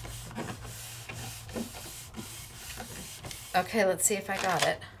 Okay, let's see if I got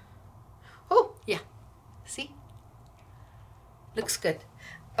it. Oh, yeah. See? Looks good.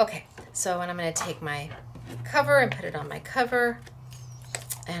 Okay, so and I'm going to take my cover and put it on my cover.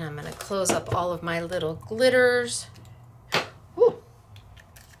 And I'm going to close up all of my little glitters. Woo.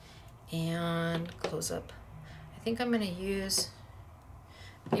 And close up. I think I'm going to use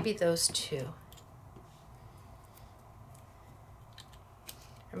maybe those 2.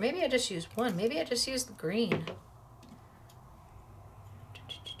 Or maybe I just use one. Maybe I just use the green.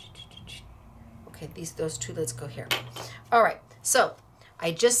 Okay, those 2, let's go here. All right, so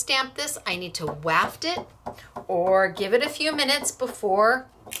I just stamped this. I need to waft it or give it a few minutes before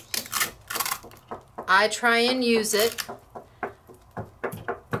I try and use it.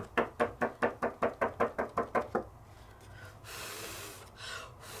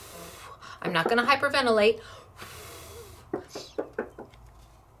 I'm not gonna hyperventilate.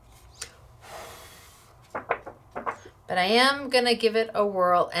 But I am gonna give it a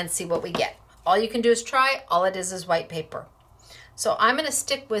whirl and see what we get. All you can do is try. All it is white paper. So I'm gonna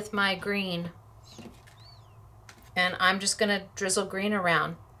stick with my green and I'm just gonna drizzle green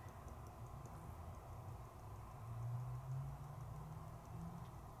around.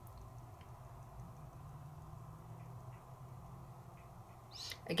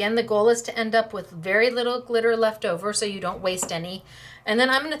 Again, the goal is to end up with very little glitter left over so you don't waste any. And then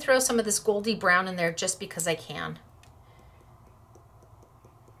I'm gonna throw some of this goldy brown in there just because I can.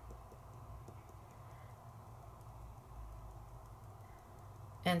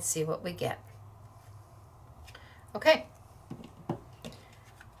 And see what we get. Okay.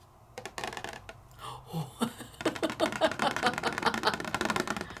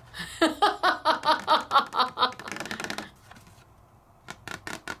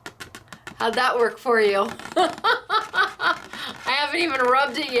 How'd that work for you? I haven't even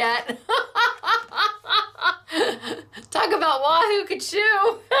rubbed it yet. Talk about wahoo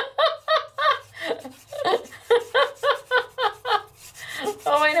kachoo.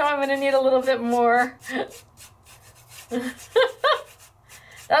 Oh, I know I'm gonna need a little bit more. That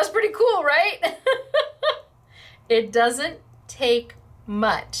was pretty cool, right? It doesn't take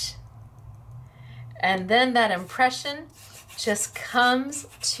much. And then that impression just comes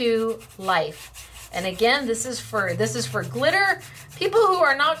to life. And again, this is for glitter. People who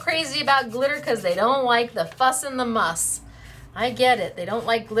are not crazy about glitter because they don't like the fuss and the muss. I get it. They don't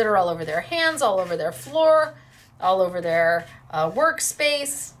like glitter all over their hands, all over their floor, all over their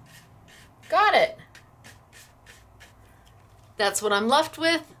workspace. Got it. That's what I'm left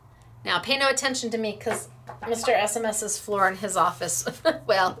with. Now pay no attention to me because Mr. SMS's floor in his office,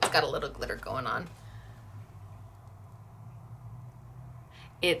 well, it's got a little glitter going on.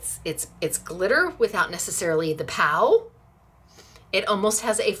 It's glitter without necessarily the pow. It almost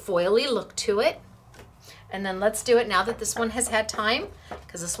has a foily look to it. And then let's do it now that this one has had time,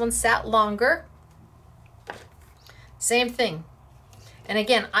 because this one sat longer. Same thing. And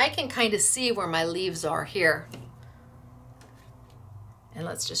again, I can kind of see where my leaves are here. And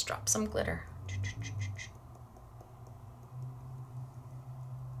let's just drop some glitter.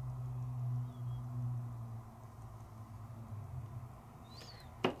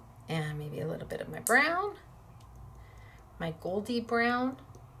 And maybe a little bit of my brown, my goldy brown.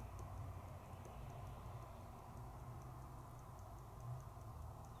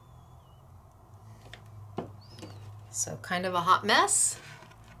 So kind of a hot mess.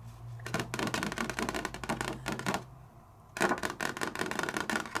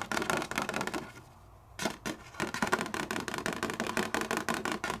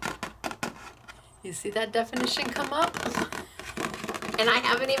 You see that definition come up? And I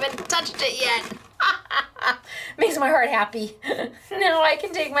haven't even touched it yet. Makes my heart happy. Now I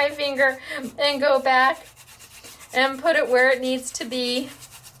can take my finger and go back and put it where it needs to be.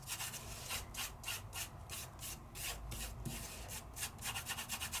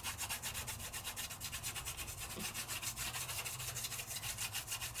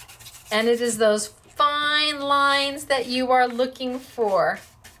 And it is those fine lines that you are looking for.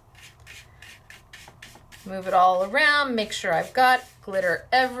 Move it all around, make sure I've got glitter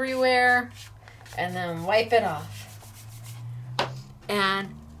everywhere, and then wipe it off.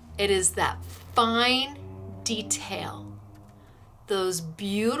 And it is that fine detail, those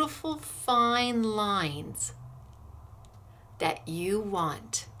beautiful fine lines that you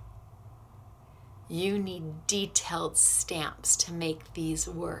want. You need detailed stamps to make these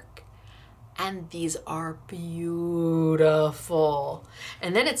work. And these are beautiful.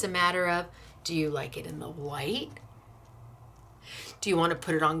 And then it's a matter of, do you like it in the white? Do you want to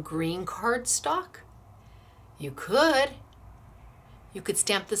put it on green cardstock? You could. You could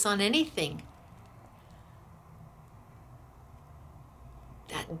stamp this on anything.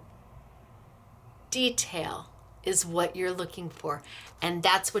 That detail is what you're looking for. And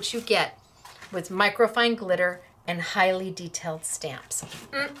that's what you get with microfine glitter and highly detailed stamps.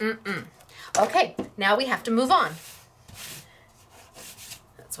 Okay, now we have to move on.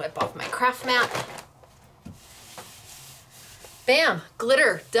 Let's wipe off my craft mat. Bam,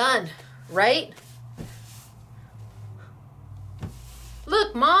 glitter, done, right?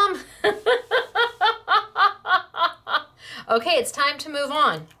 Look, Mom. Okay, it's time to move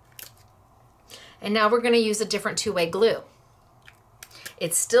on. And now we're gonna use a different two-way glue.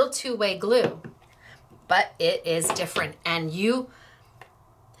 It's still two-way glue, but it is different. And you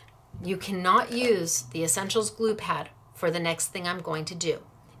cannot use the Essentials glue pad for the next thing I'm going to do.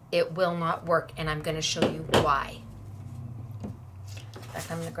 It will not work, and I'm going to show you why. In fact,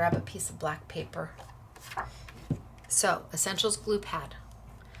 I'm going to grab a piece of black paper. So, Essentials glue pad.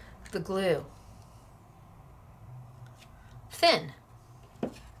 The glue. Thin.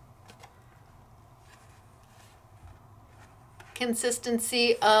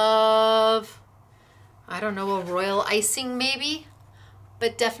 Consistency of, I don't know, a royal icing maybe,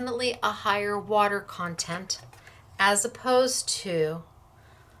 but definitely a higher water content as opposed to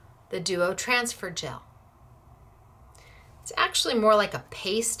the Duo Transfer Gel. It's actually more like a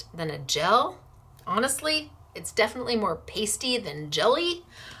paste than a gel. Honestly, it's definitely more pasty than jelly.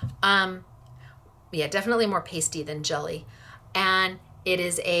 Yeah, definitely more pasty than jelly. And it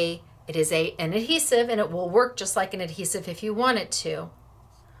is an adhesive, and it will work just like an adhesive if you want it to.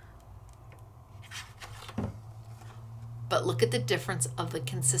 But look at the difference of the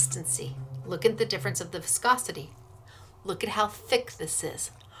consistency. Look at the difference of the viscosity. Look at how thick this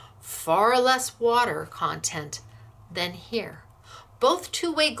is. Far less water content than here. Both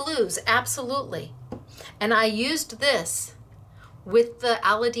two-way glues, absolutely. And I used this with the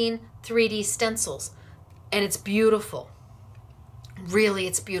Aladine 3D stencils, and it's beautiful. Really,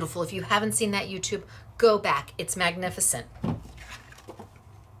 it's beautiful. If you haven't seen that YouTube, go back. It's magnificent.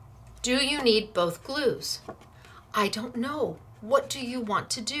 Do you need both glues? I don't know. What do you want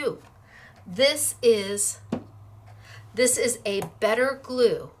to do? This is a better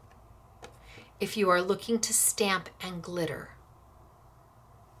glue if you are looking to stamp and glitter.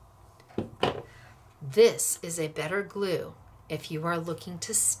 This is a better glue if you are looking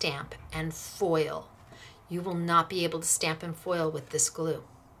to stamp and foil. You will not be able to stamp and foil with this glue.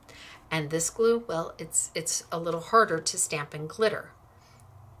 And this glue, well, it's a little harder to stamp and glitter.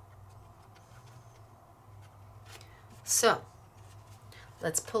 So,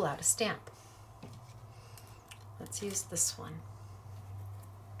 let's pull out a stamp. Let's use this one.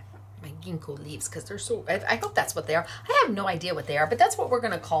 My ginkgo leaves, because they're so, I hope that's what they are. I have no idea what they are, but that's what we're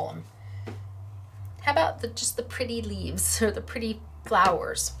going to call them. How about just the pretty leaves or the pretty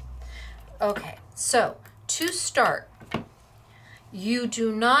flowers? Okay, so to start, you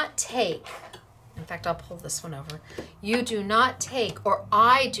do not take, in fact, I'll pull this one over. You do not take, or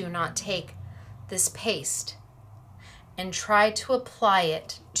I do not take this paste and try to apply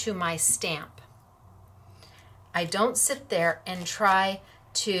it to my stamp. I don't sit there and try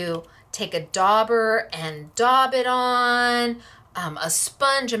to take a dauber and daub it on. a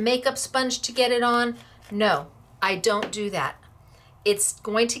sponge, a makeup sponge to get it on. No, I don't do that. It's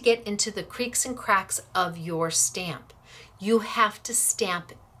going to get into the creaks and cracks of your stamp. You have to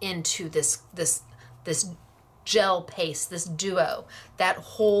stamp into this gel paste, this duo that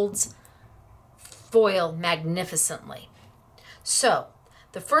holds foil magnificently. So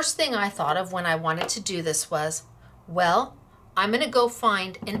the first thing I thought of when I wanted to do this was, well, I'm going to go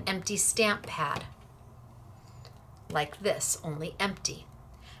find an empty stamp pad like this, only empty.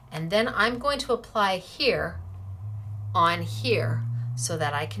 And then I'm going to apply here on here so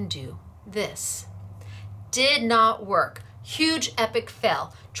that I can do this. Did not work. Huge epic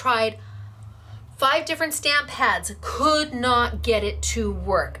fail. Tried 5 different stamp pads, could not get it to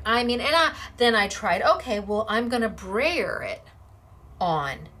work. I mean, then I tried, okay, well, I'm gonna brayer it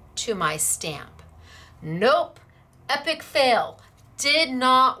on to my stamp. Nope, epic fail, did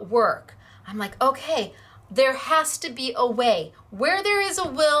not work. I'm like, okay, there has to be a way. Where there is a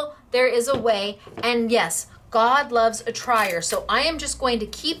will, there is a way. And yes, God loves a trier. So I am just going to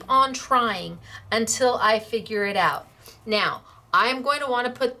keep on trying until I figure it out. Now, I'm going to want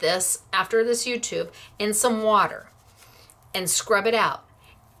to put this, after this YouTube, in some water and scrub it out.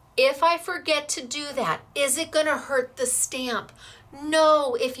 If I forget to do that, is it going to hurt the stamp?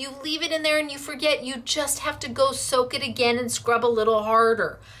 No, if you leave it in there and you forget, you just have to go soak it again and scrub a little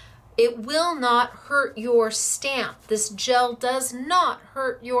harder. It will not hurt your stamp. This gel does not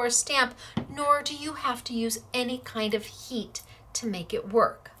hurt your stamp, nor do you have to use any kind of heat to make it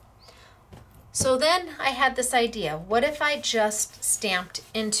work. So then I had this idea, what if I just stamped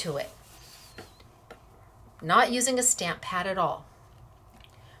into it? Not using a stamp pad at all.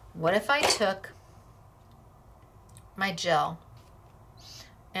 What if I took my gel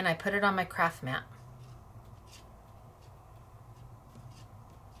and I put it on my craft mat?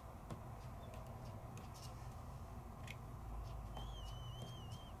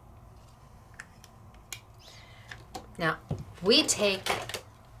 Now, we take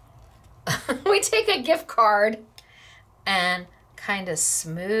a gift card and kind of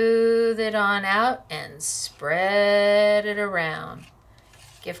smooth it on out and spread it around.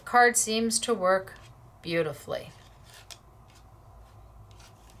 Gift card seems to work beautifully.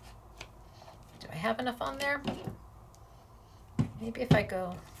 Do I have enough on there? Maybe if I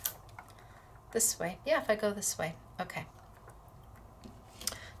go this way. Yeah, if I go this way. Okay.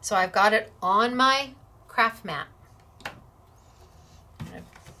 So I've got it on my craft mat.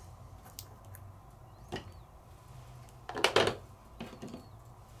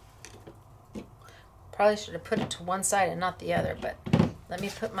 Probably should have put it to one side and not the other, but let me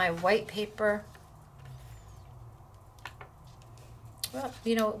put my white paper. Well,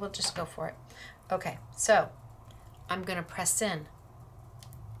 you know what, we'll just go for it. Okay, so I'm going to press in.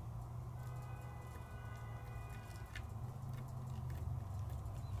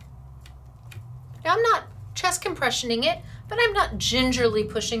 Now I'm not chest compressioning it, but I'm not gingerly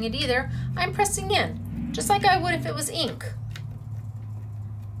pushing it either. I'm pressing in, just like I would if it was ink.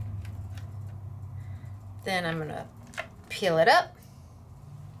 Then I'm going to peel it up,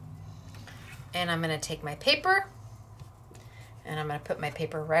 and I'm going to take my paper, and I'm going to put my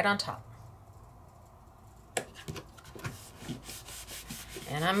paper right on top.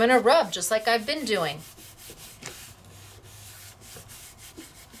 And I'm going to rub just like I've been doing.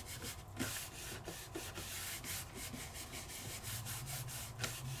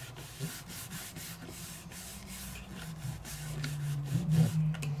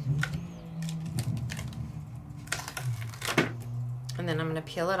 And then I'm going to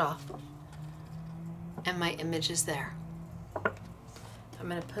peel it off. And my image is there. I'm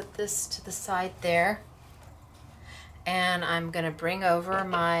going to put this to the side there. And I'm going to bring over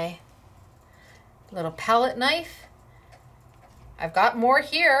my little palette knife. I've got more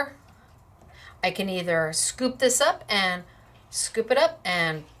here. I can either scoop this up and scoop it up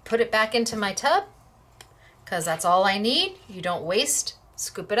and put it back into my tub, because that's all I need. You don't waste.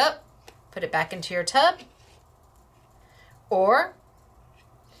 Scoop it up, put it back into your tub. Or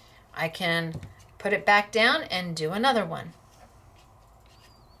I can put it back down and do another one.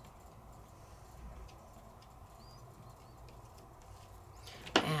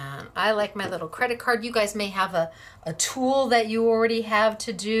 And I like my little credit card. You guys may have a tool that you already have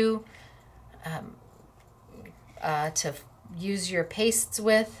to do, to use your pastes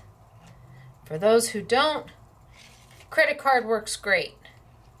with. For those who don't, credit card works great.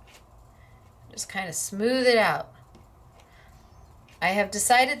 Just kind of smooth it out. I have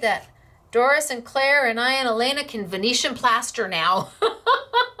decided that Doris and Claire and I and Elena can Venetian plaster now.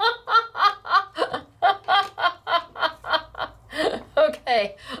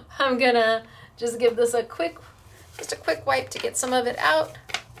 Okay, I'm gonna just give this a quick Just a quick wipe to get some of it out.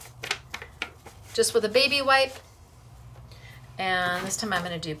 Just with a baby wipe. And this time I'm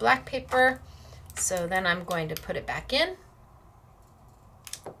going to do black paper. So then I'm going to put it back in.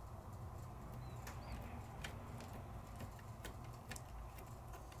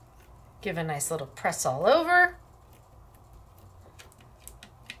 Give a nice little press all over.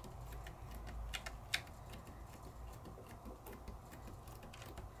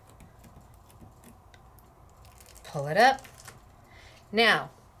 Pull it up. Now,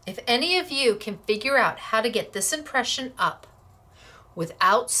 if any of you can figure out how to get this impression up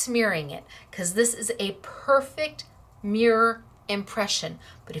without smearing it, because this is a perfect mirror impression,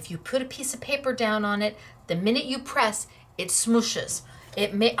 but if you put a piece of paper down on it, the minute you press, it smooshes.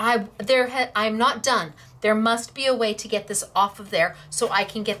 I'm not done. There must be a way to get this off of there so I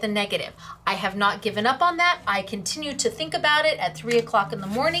can get the negative. I have not given up on that. I continue to think about it at 3 o'clock in the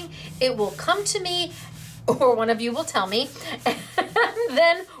morning. It will come to me, or one of you will tell me, and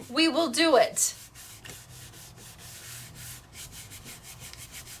then we will do it.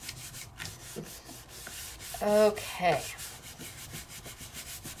 Okay.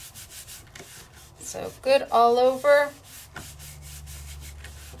 So good all over.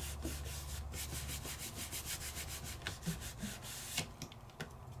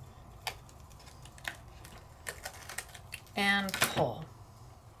 And pull.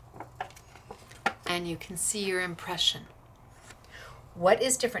 And you can see your impression. What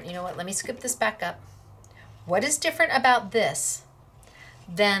is different? You know what? Let me scoop this back up. What is different about this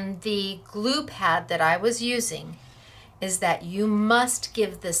than the glue pad that I was using is that you must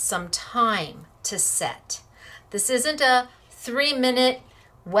give this some time to set. This isn't a 3-minute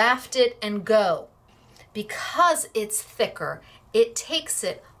waft it and go. Because it's thicker, it takes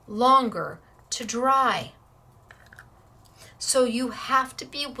it longer to dry. So you have to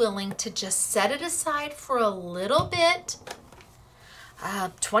be willing to just set it aside for a little bit,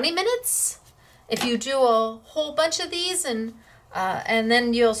 20 minutes. If you do a whole bunch of these and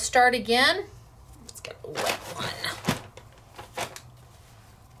then you'll start again. Let's get a wet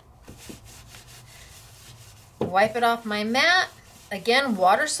one. Wipe it off my mat. Again,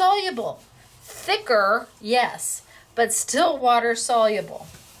 water soluble. Thicker, yes, but still water soluble.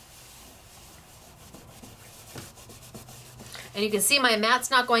 And you can see my mat's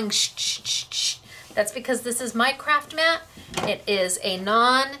not going shh, shh, shh, shh. That's because this is my craft mat. It is a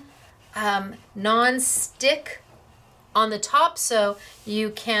non-stick on the top, so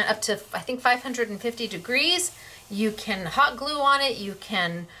you can, up to, I think, 550 degrees. You can hot glue on it. You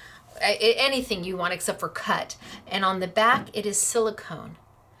can, anything you want except for cut. And on the back, it is silicone.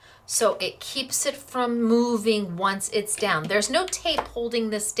 So it keeps it from moving once it's down. There's no tape holding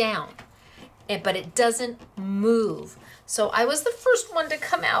this down, but it doesn't move. So I was the first one to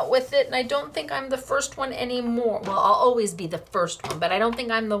come out with it, and I don't think I'm the first one anymore. Well, I'll always be the first one, but I don't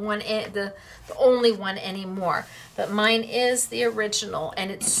think I'm the one, the only one anymore. But mine is the original, and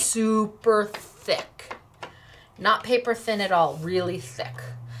it's super thick. Not paper thin at all, really thick.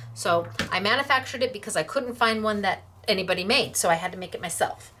 So I manufactured it because I couldn't find one that anybody made, so I had to make it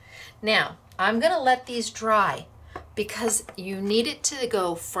myself. Now, I'm gonna let these dry because you need it to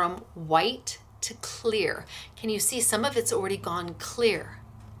go from white to clear. Can you see some of it's already gone clear?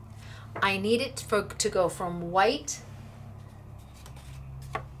 I need it to go from white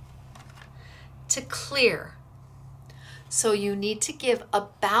to clear. So you need to give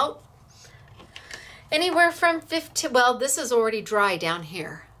about anywhere from 15, well, this is already dry down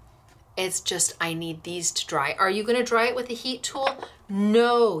here. It's just, I need these to dry. Are you gonna dry it with a heat tool?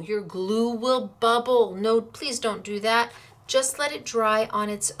 No, your glue will bubble. No, please don't do that. Just let it dry on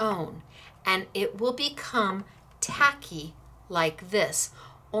its own. And it will become tacky like this.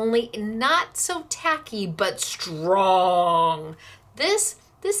 Only not so tacky, but strong. This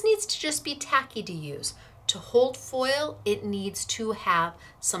needs to just be tacky to use. To hold foil, it needs to have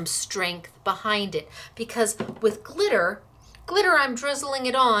some strength behind it. Because with glitter, I'm drizzling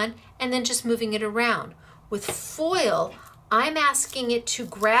it on and then just moving it around. With foil, I'm asking it to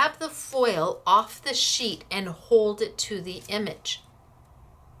grab the foil off the sheet and hold it to the image.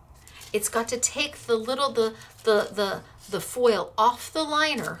 It's got to take the foil off the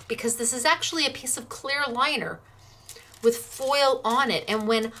liner, because this is actually a piece of clear liner with foil on it. And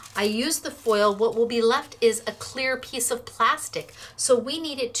when I use the foil, what will be left is a clear piece of plastic. So we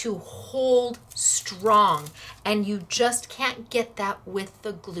need it to hold strong, and you just can't get that with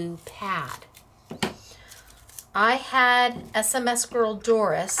the glue pad. I had SMS girl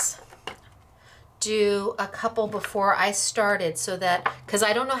Doris do a couple before I started, so that, because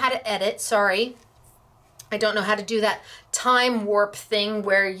I don't know how to edit, sorry. I don't know how to do that time warp thing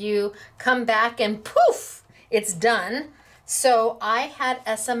where you come back and poof, it's done. So I had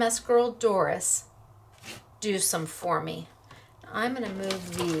SMS girl Doris do some for me. I'm going to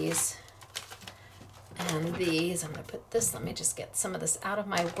move these and these. I'm going to put this, let me just get some of this out of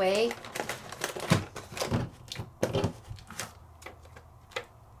my way.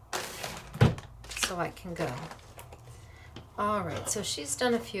 So I can go. All right, so she's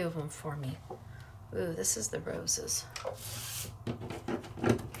done a few of them for me. Ooh, this is the roses.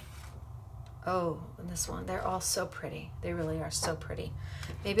 Oh, and this one, they're all so pretty. They really are so pretty.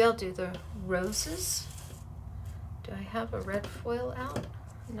 Maybe I'll do the roses. Do I have a red foil out?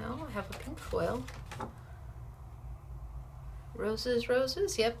 No, I have a pink foil. Roses,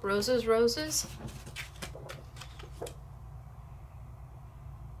 roses, yep, roses, roses.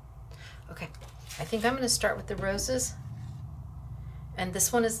 Okay, I think I'm gonna start with the roses. And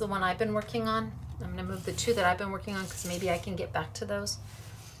this one is the one I've been working on. I'm gonna move the two that I've been working on because maybe I can get back to those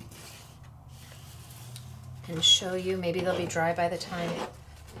and show you. Maybe they'll be dry by the time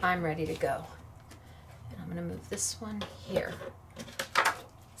I'm ready to go. And I'm gonna move this one here.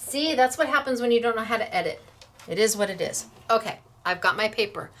 See, that's what happens when you don't know how to edit. It is what it is. Okay, I've got my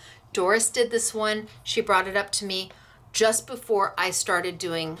paper. Doris did this one. She brought it up to me just before I started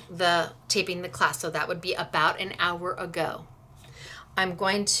doing the taping the class. So that would be about an hour ago. I'm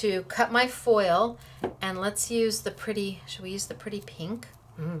going to cut my foil and let's use the pretty, should we use the pretty pink?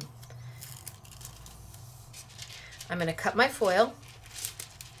 I'm going to cut my foil.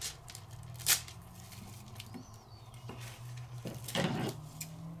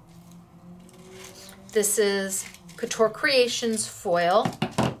 This is Couture Creations foil.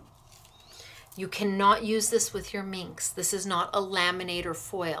 You cannot use this with your minks. This is not a laminator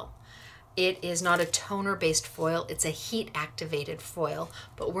foil. It is not a toner-based foil. It's a heat-activated foil,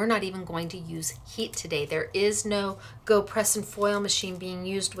 but we're not even going to use heat today. There is no Go Press and Foil machine being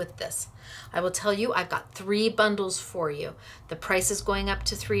used with this. I will tell you, I've got 3 bundles for you. The price is going up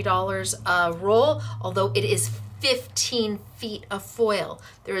to $3 a roll, although it is 15 feet of foil.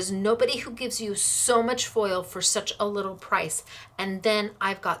 There is nobody who gives you so much foil for such a little price. And then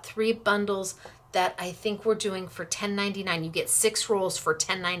I've got 3 bundles that I think we're doing for $10.99. You get 6 rolls for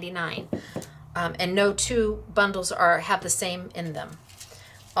 $10.99. And no 2 bundles have the same in them.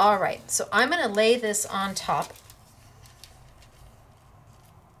 All right, so I'm gonna lay this on top.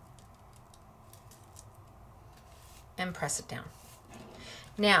 And press it down.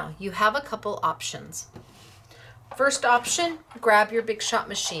 Now, you have a couple options. First option, grab your Big Shot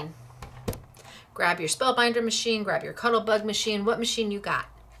machine. Grab your Spellbinder machine, grab your Cuttlebug machine, what machine you got.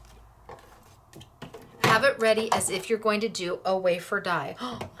 Have it ready as if you're going to do a wafer die.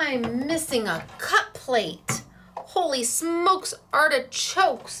 Oh, I'm missing a cut plate. Holy smokes,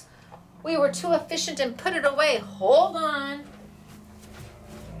 artichokes. We were too efficient and put it away. Hold on.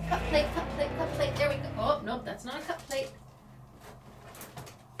 Cut plate, cut plate, cut plate. There we go. Oh, nope, that's not a cut plate.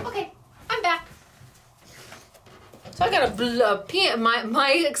 Okay, I'm back. So I got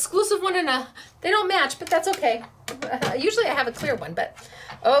my exclusive one and they don't match, but that's okay. Usually I have a clear one, but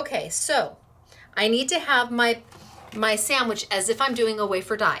okay, so I need to have my sandwich as if I'm doing a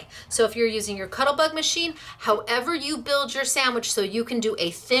wafer die. So if you're using your Cuttlebug machine, however you build your sandwich so you can do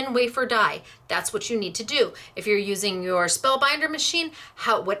a thin wafer die, that's what you need to do. If you're using your Spellbinder machine,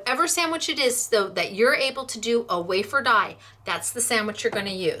 whatever sandwich it is so that you're able to do a wafer die, that's the sandwich you're gonna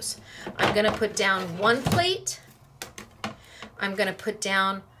use. I'm gonna put down 1 plate. I'm gonna put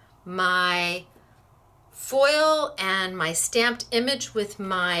down my foil and my stamped image with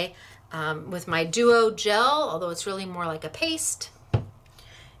my Duo gel, although it's really more like a paste.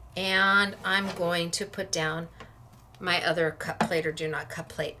 And I'm going to put down my other cut plate or do not cut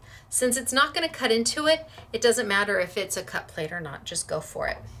plate. Since it's not going to cut into it, it doesn't matter if it's a cut plate or not, just go for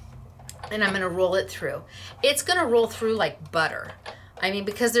it. And I'm going to roll it through. It's going to roll through like butter. I mean,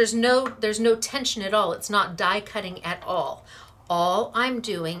 because there's no tension at all. It's not die cutting at all. All I'm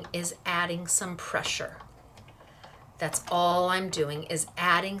doing is adding some pressure. That's all I'm doing is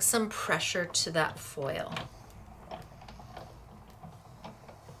adding some pressure to that foil.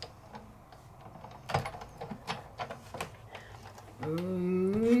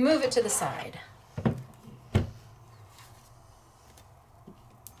 Move it to the side.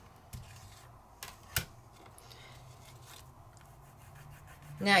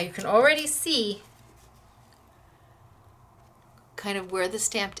 Now you can already see kind of where the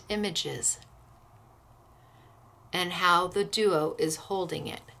stamped image is and how the Duo is holding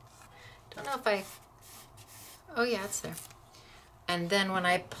it. Don't know if oh yeah, it's there. And then when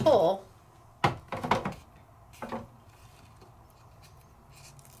I pull,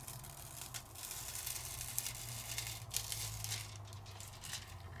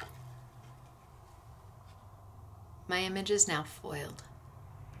 image is now foiled.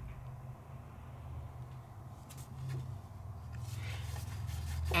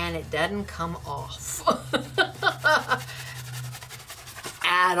 And it doesn't come off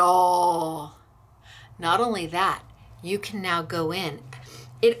at all. Not only that, you can now go in.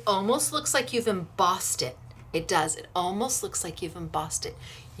 It almost looks like you've embossed it. It does. It almost looks like you've embossed it.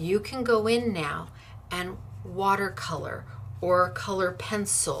 You can go in now and watercolor or color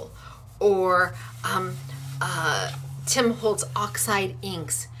pencil or Tim Holtz oxide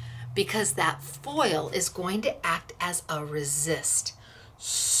inks, because that foil is going to act as a resist.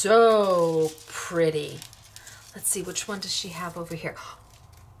 So pretty. Let's see, which one does she have over here?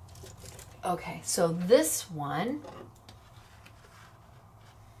 Okay, so this one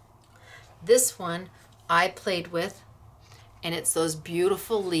I played with, and it's those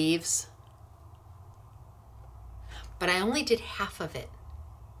beautiful leaves, but I only did half of it.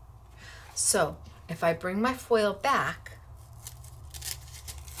 So if I bring my foil back,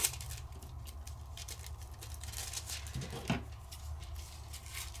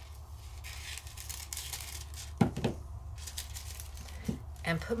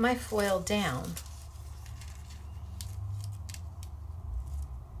 and put my foil down,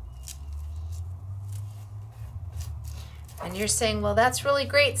 and you're saying, well, that's really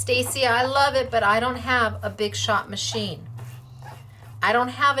great, Stacy, I love it, but I don't have a big shot machine. I don't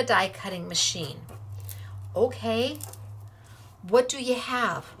have a die cutting machine. Okay, what do you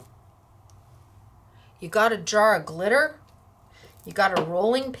have? You got a jar of glitter? You got a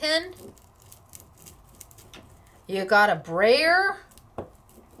rolling pin? You got a brayer?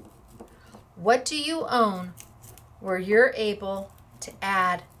 What do you own where you're able to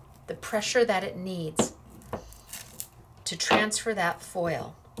add the pressure that it needs to transfer that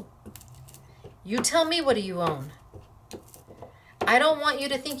foil? You tell me, what do you own? I don't want you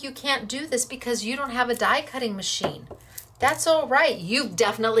to think you can't do this because you don't have a die cutting machine. That's all right. You've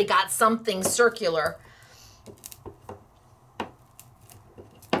definitely got something circular.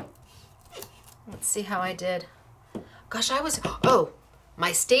 Let's see how I did. Gosh,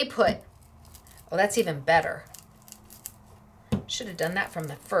 my stay put. Oh, that's even better. Should have done that from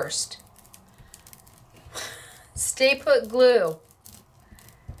the first. Stay put glue.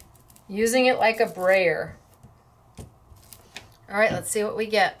 Using it like a brayer. All right, let's see what we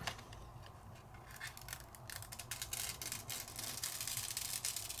get.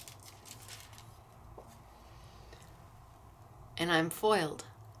 And I'm foiled.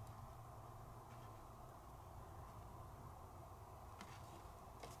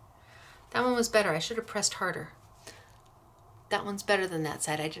 That one was better. I should have pressed harder. That one's better than that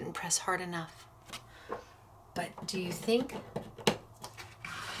side. I didn't press hard enough. But do you think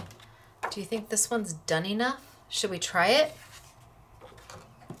this one's done enough? Should we try it?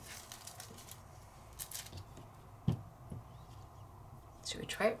 Should we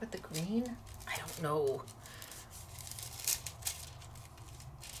try it with the green? I don't know.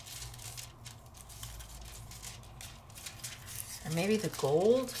 Or maybe the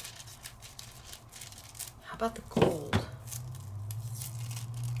gold? How about the gold?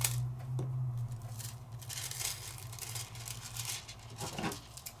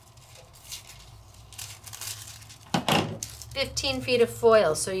 $15 feet of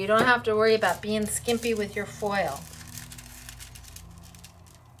foil, so you don't have to worry about being skimpy with your foil.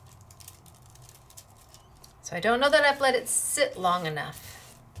 So I don't know that I've let it sit long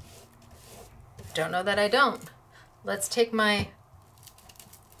enough. Don't know that I don't. Let's take my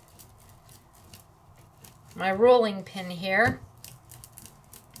rolling pin here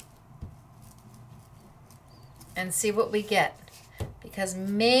and see what we get, because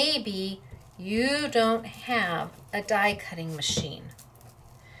maybe you don't have a die cutting machine,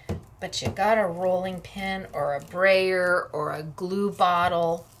 but you got a rolling pin or a brayer or a glue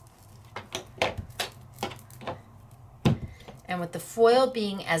bottle. And with the foil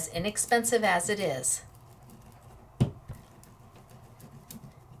being as inexpensive as it is,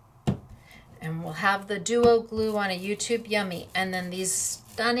 and we'll have the duo glue on a YouTube Yummy, and then these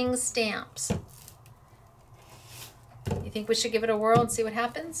stunning stamps. You think we should give it a whirl and see what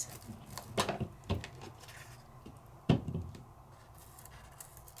happens?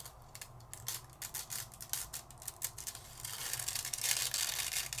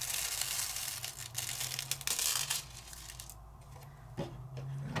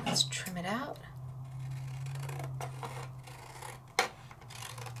 Let's trim it out.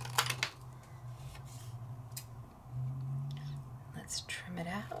 Let's trim it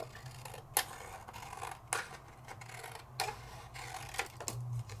out.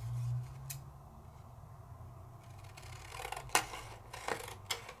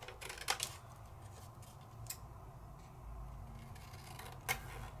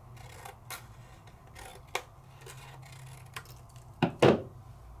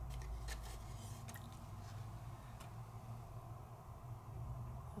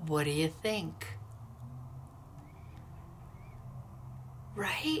 What do you think?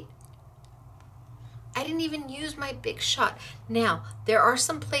 Right? I didn't even use my big shot. Now, there are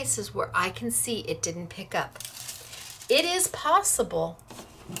some places where I can see it didn't pick up. It is possible,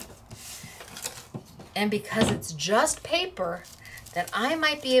 and because it's just paper, that I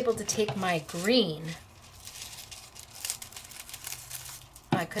might be able to take my green.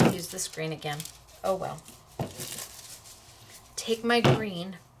 I could have used this green again. Oh well. Take my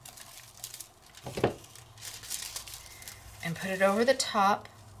green and put it over the top.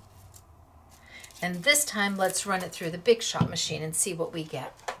 And this time, let's run it through the Big Shot machine and see what we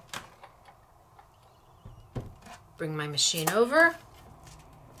get. Bring my machine over.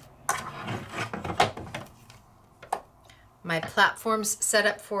 My platform's set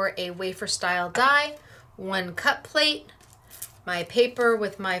up for a wafer style die, 1 cut plate, my paper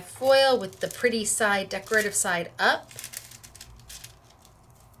with my foil with the pretty side, decorative side up.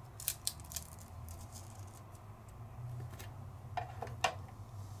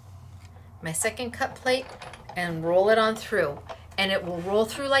 My second cut plate, and roll it on through. And it will roll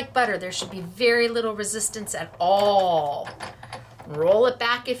through like butter. There should be very little resistance at all. Roll it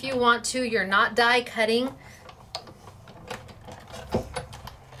back if you want to. You're not die cutting.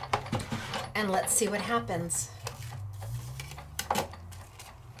 And let's see what happens.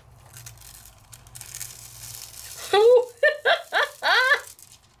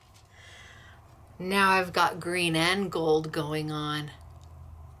 Now I've got green and gold going on.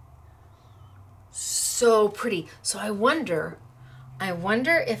 So pretty. So I wonder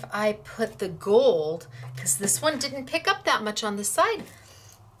if I put the gold, because this one didn't pick up that much on the side.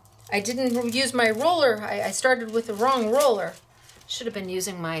 I didn't use my roller. I started with the wrong roller. Should have been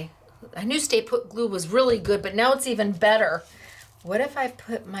using my, I knew Stay Put glue was really good, but now it's even better. What if I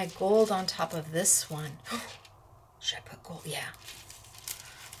put my gold on top of this one? Should I put gold? Yeah.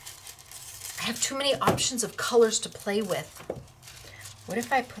 I have too many options of colors to play with. What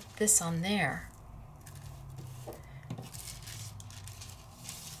if I put this on there?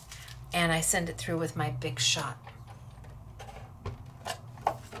 And I send it through with my Big Shot.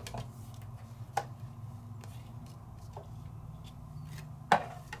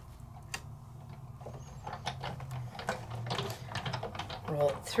 Roll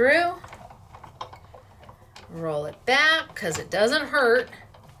it through. Roll it back because it doesn't hurt.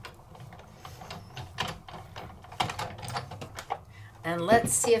 And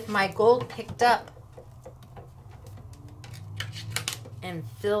let's see if my gold picked up and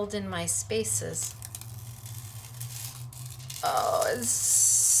filled in my spaces. Oh, it's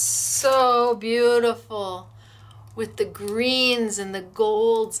so beautiful with the greens and the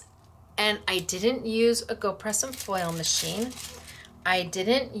golds. And I didn't use a Go Press and Foil machine. I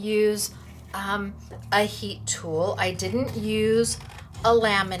didn't use a heat tool. I didn't use a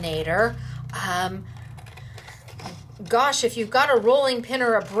laminator. Gosh, if you've got a rolling pin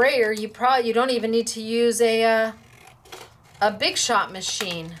or a brayer, you don't even need to use a Big Shot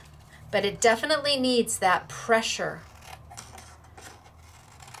machine, but it definitely needs that pressure.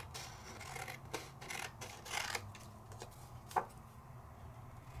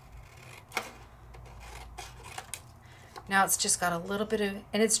 Now it's just got a little bit of,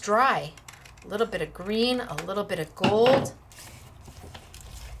 and it's dry, a little bit of green, a little bit of gold.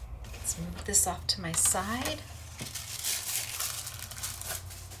 Let's move this off to my side.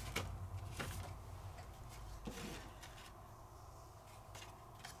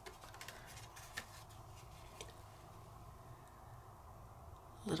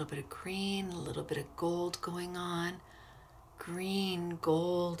 A little bit of green, a little bit of gold going on. Green,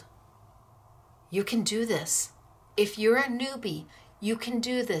 gold. You can do this. If you're a newbie, you can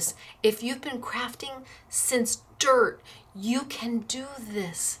do this. If you've been crafting since dirt, you can do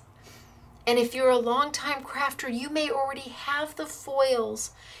this. And if you're a long-time crafter, you may already have the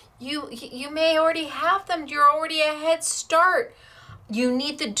foils. You may already have them. You're already a head start. You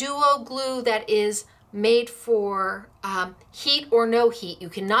need the duo glue that is made for heat or no heat. You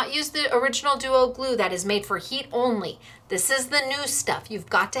cannot use the original duo glue that is made for heat only. This is the new stuff. You've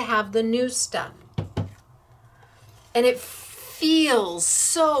got to have the new stuff. And it feels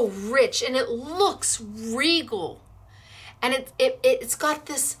so rich and it looks regal. And it's got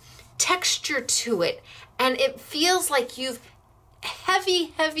this texture to it. And it feels like you've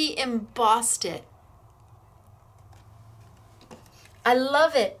heavy embossed it. I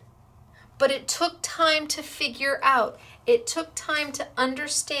love it. But it took time to figure out. It took time to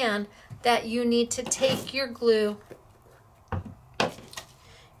understand that you need to take your glue.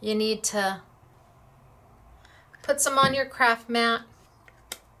 You need to put some on your craft mat.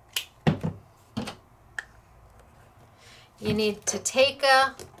 You need to take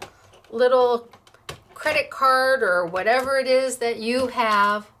a little credit card or whatever it is that you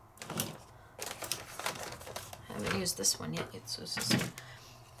have. I haven't used this one yet.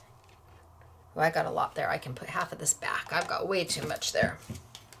 Oh, I got a lot there. I can put half of this back. I've got way too much there.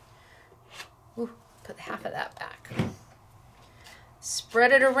 Ooh, put half of that back.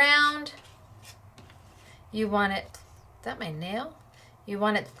 Spread it around. You want it, is that my nail? You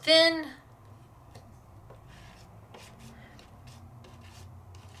want it thin.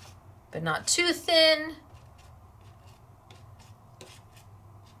 But not too thin.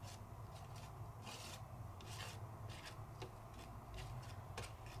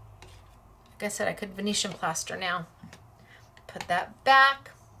 Like I said, I could Venetian plaster now. Put that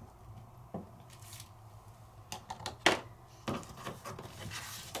back.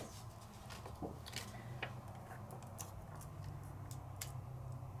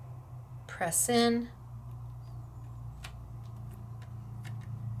 Press in.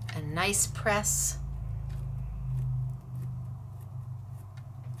 A nice press.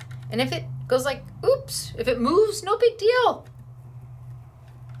 And if it goes like, oops, if it moves, no big deal.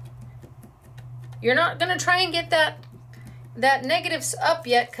 You're not gonna try and get that negatives up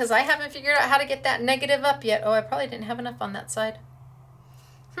yet, because I haven't figured out how to get that negative up yet. Oh, I probably didn't have enough on that side.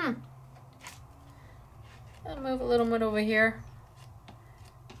 I'll move a little bit over here.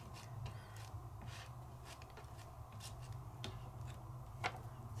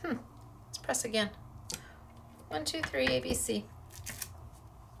 Let's press again. 1, 2, 3, ABC.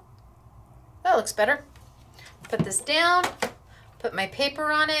 That looks better. Put this down, put my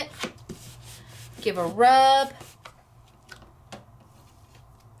paper on it, give a rub.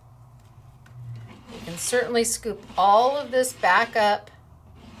 You can certainly scoop all of this back up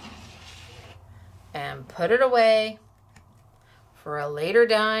and put it away for a later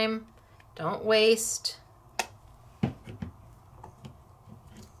dime. Don't waste.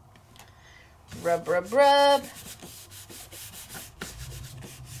 Rub, rub, rub.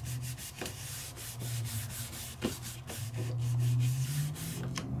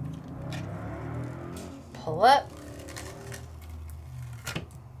 Pull up.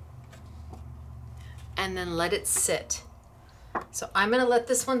 And then let it sit. So I'm gonna let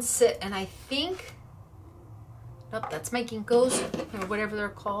this one sit, and I think, nope, that's my ginkgos, or whatever they're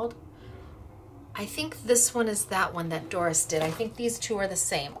called. I think this one is that one that Doris did. I think these two are the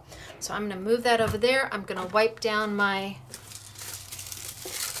same. So I'm gonna move that over there. I'm gonna wipe down my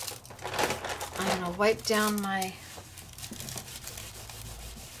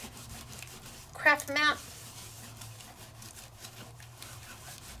craft mat.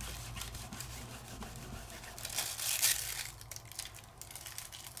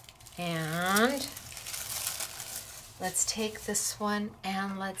 And let's take this one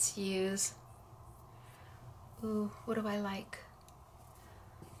and let's use, ooh, what do I like?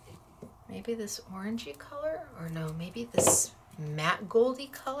 Maybe this orangey color, or no, maybe this matte goldy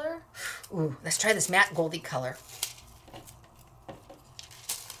color. Ooh, let's try this matte goldy color.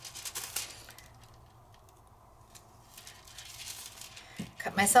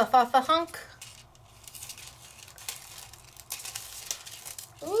 Cut myself off a hunk.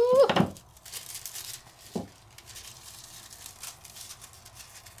 Ooh.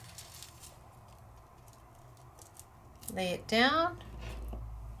 Lay it down.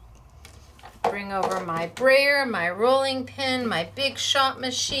 Bring over my brayer, my rolling pin, my big shot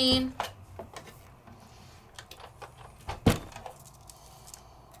machine.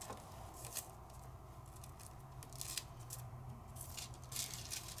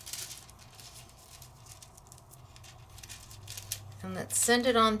 And let's send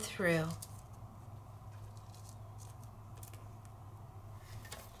it on through.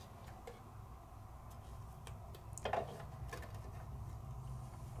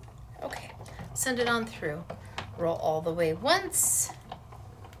 Okay, send it on through. Roll all the way once.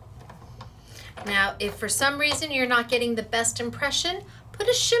 Now, if for some reason you're not getting the best impression, put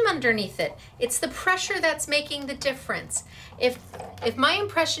a shim underneath it. It's the pressure that's making the difference. If my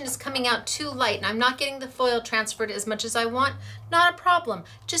impression is coming out too light and I'm not getting the foil transferred as much as I want, not a problem.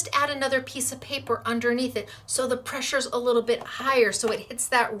 Just add another piece of paper underneath it so the pressure's a little bit higher, so it hits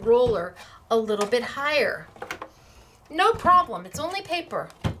that roller a little bit higher. No problem, it's only paper.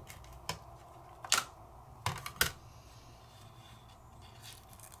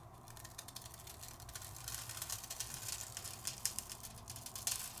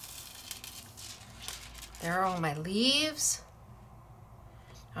 There are all my leaves.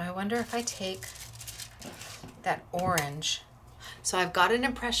 Now I wonder if I take that orange. So I've got an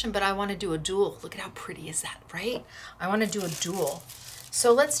impression, but I want to do a dual. Look at how pretty is that, right? I want to do a dual.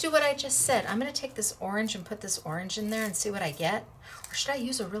 So let's do what I just said. I'm going to take this orange and put this orange in there and see what I get. Or should I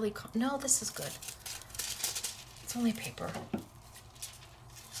use a really, no, this is good. It's only paper.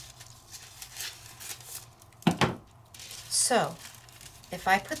 So if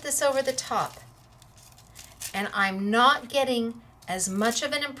I put this over the top and I'm not getting as much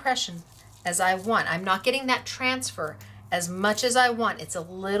of an impression as I want, I'm not getting that transfer as much as I want, it's a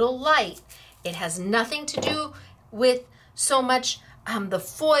little light. It has nothing to do with so much the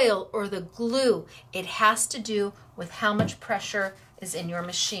foil or the glue. It has to do with how much pressure is in your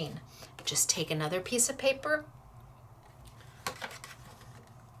machine. Just take another piece of paper.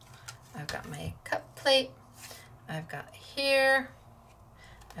 I've got my cup plate. I've got here.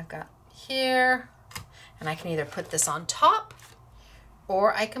 I've got here. And I can either put this on top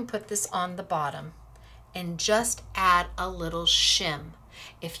or I can put this on the bottom and just add a little shim.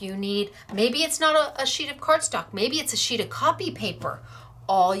 If you need, maybe it's not a sheet of cardstock, maybe it's a sheet of copy paper.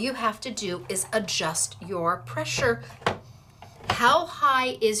 All you have to do is adjust your pressure. How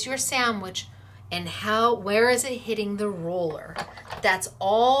high is your sandwich and where is it hitting the roller? That's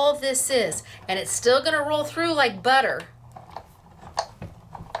all this is. And it's still gonna roll through like butter.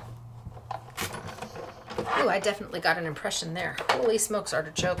 Ooh, I definitely got an impression there. Holy smokes,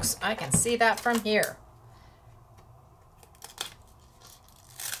 artichokes. I can see that from here.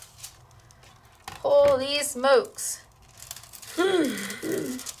 Holy smokes.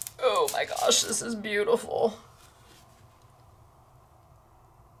 Oh my gosh, this is beautiful.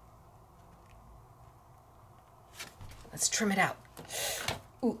 Let's trim it out.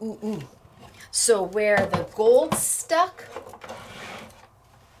 Ooh, ooh, ooh. So where the gold stuck,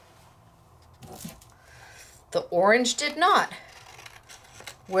 the orange did not.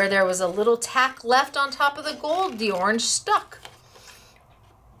 Where there was a little tack left on top of the gold, the orange stuck.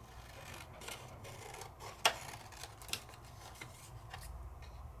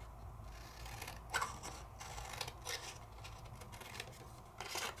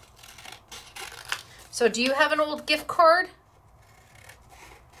 So do you have an old gift card?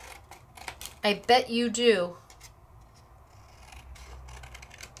 I bet you do.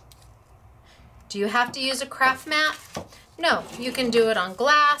 Do you have to use a craft mat? No, you can do it on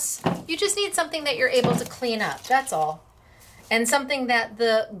glass. You just need something that you're able to clean up, that's all. And something that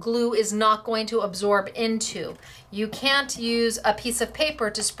the glue is not going to absorb into. You can't use a piece of paper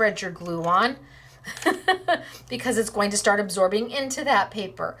to spread your glue on because it's going to start absorbing into that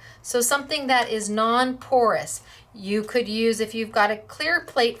paper. So something that is non-porous. You could use, if you've got a clear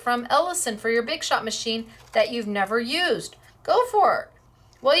plate from Ellison for your Big Shot machine that you've never used, go for it.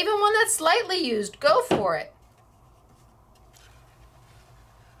 Well, even one that's slightly used, go for it.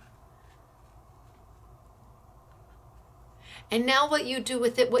 And now what you do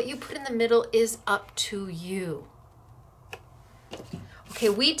with it, what you put in the middle is up to you. Okay,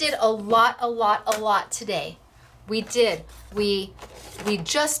 we did a lot today. We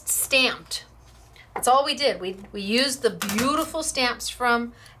just stamped. That's all we did. We used the beautiful stamps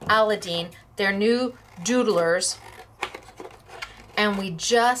from Aladine, their new doodlers, and we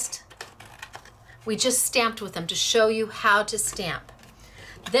just stamped with them to show you how to stamp.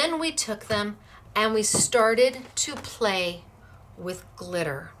 Then we took them and we started to play with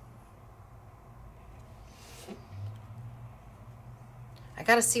glitter. I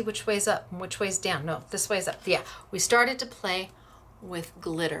gotta see which way's up and which way's down. No, this way's up. Yeah, we started to play with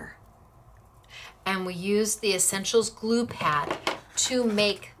glitter. And we used the Essentials glue pad to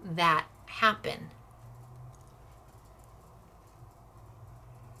make that happen.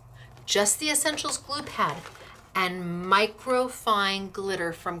 Just the Essentials glue pad and microfine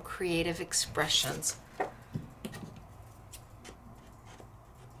glitter from Creative Expressions.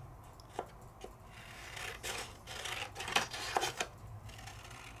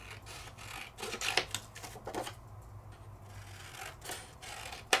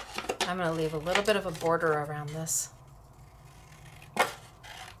 I'm going to leave a little bit of a border around this.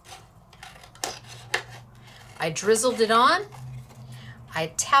 I drizzled it on.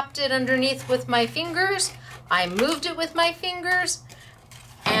 I tapped it underneath with my fingers. I moved it with my fingers.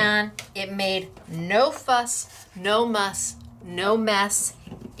 And it made no fuss, no muss, no mess.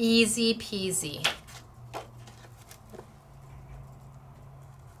 Easy peasy.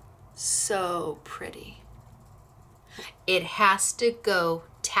 So pretty. It has to go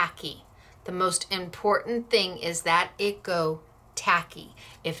tacky. The most important thing is that it go tacky.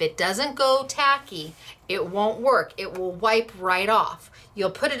 If it doesn't go tacky, it won't work. It will wipe right off. You'll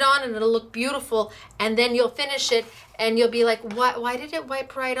put it on and it'll look beautiful, and then you'll finish it and you'll be like, why did it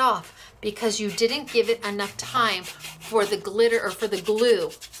wipe right off? Because you didn't give it enough time for the glitter or for the glue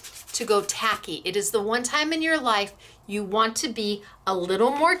to go tacky. It is the one time in your life you want to be a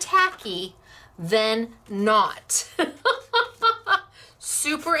little more tacky than not.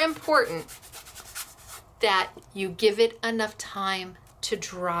 Super important that you give it enough time to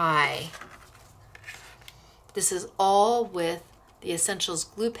dry. This is all with the Essentials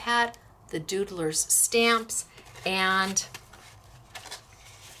glue pad, the Doodler's stamps, and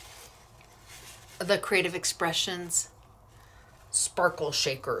the Creative Expressions sparkle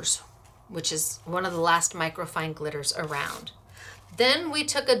shakers, which is one of the last microfine glitters around. Then we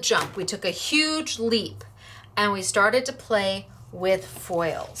took a jump. We took a huge leap and we started to play with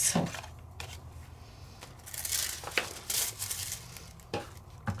foils.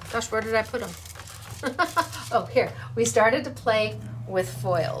 Gosh, where did I put them? Oh, here. We started to play with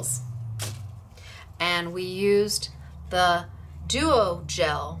foils. And we used the Duo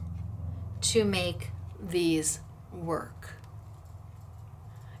gel to make these work.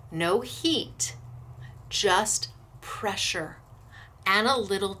 No heat, just pressure and a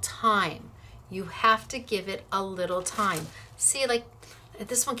little time. You have to give it a little time. See, like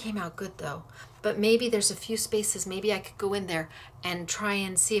this one came out good though, but maybe there's a few spaces. Maybe I could go in there and try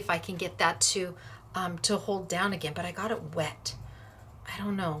and see if I can get that to hold down again, but I got it wet. I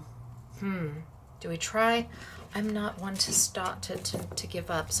don't know. Do we try? I'm not one to stop to give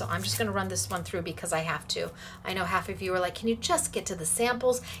up, so I'm just gonna run this one through because I have to. I know half of you are like, can you just get to the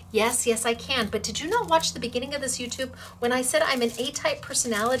samples? Yes, I can, but did you not watch the beginning of this YouTube when I said I'm an A-type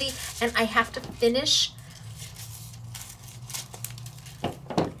personality and I have to finish?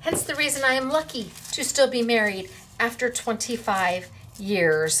 Hence the reason I am lucky to still be married after 25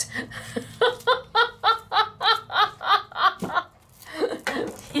 years.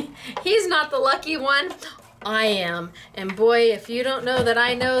 He's not the lucky one. I am. And boy, if you don't know that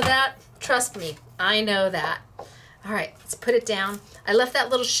I know that, trust me, I know that. All right, let's put it down. I left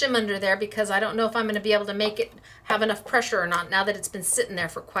that little shim under there because I don't know if I'm going to be able to make it have enough pressure or not now that it's been sitting there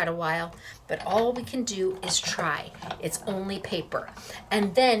for quite a while. But all we can do is try. It's only paper.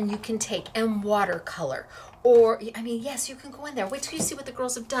 And then you can take and watercolor. Or, I mean, yes, you can go in there. Wait till you see what the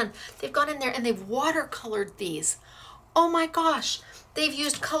girls have done. They've gone in there and they've watercolored these. Oh my gosh. They've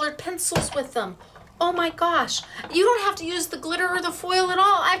used colored pencils with them. Oh my gosh. You don't have to use the glitter or the foil at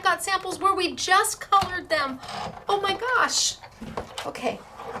all. I've got samples where we just colored them. Oh my gosh. Okay.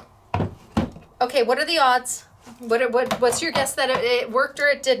 Okay, what are the odds? What's your guess that it worked or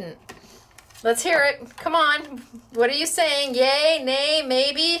it didn't? Let's hear it. Come on. What are you saying? Yay, nay,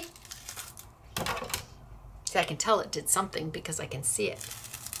 maybe? See, I can tell it did something because I can see it.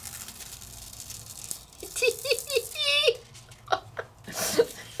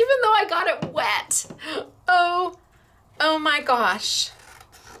 Even though I got it wet. Oh my gosh.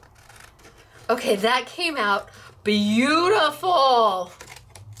 Okay, that came out beautiful.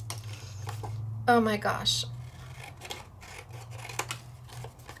 Oh my gosh.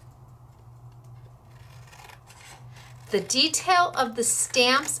 The detail of the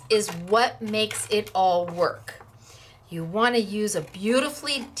stamps is what makes it all work. You want to use a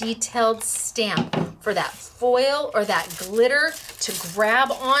beautifully detailed stamp for that foil or that glitter to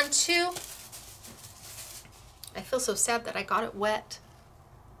grab onto. I feel so sad that I got it wet.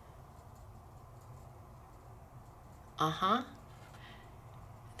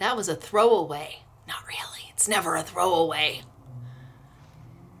 That was a throwaway. Not really. It's never a throwaway.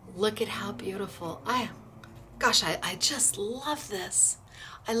 Look at how beautiful. Gosh, I just love this.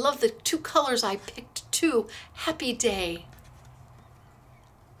 I love the two colors I picked too. Happy day.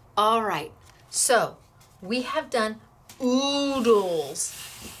 All right, so we have done oodles.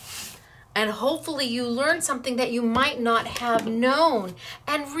 And hopefully you learned something that you might not have known.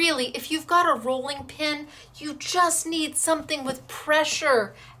 And really, if you've got a rolling pin, you just need something with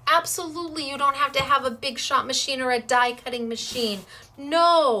pressure. Absolutely, you don't have to have a big shot machine or a die cutting machine.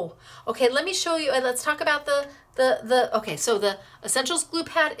 No. Okay, let me show you. Let's talk about okay, so the Essentials glue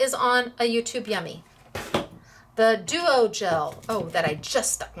pad is on a YouTube Yummy. The Duo gel, that I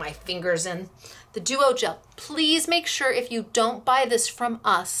just stuck my fingers in. The Duo gel, please make sure if you don't buy this from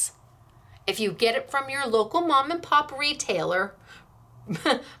us, if you get it from your local mom and pop retailer,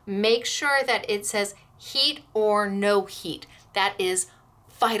 make sure that it says heat or no heat. That is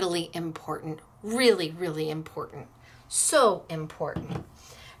vitally important, really, really important. So important.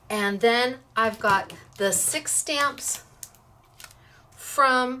 And then I've got the 6 stamps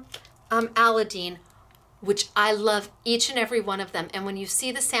from Aladine, which I love each and every one of them. And when you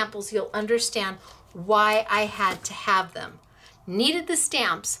see the samples, you'll understand why I had to have them. Needed the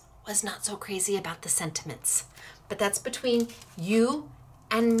stamps, was not so crazy about the sentiments. But that's between you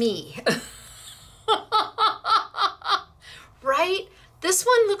and me. Right? This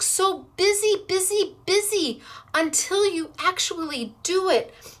one looks so busy, busy, busy until you actually do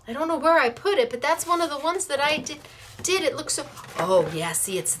it. I don't know where I put it, but that's one of the ones that I did. It looks so, oh yeah,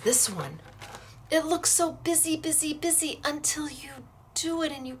 see, it's this one. It looks so busy, busy, busy until you do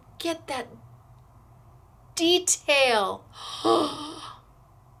it and you get that detail.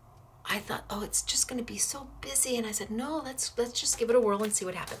 I thought, oh, it's just gonna be so busy. And I said, no, let's just give it a whirl and see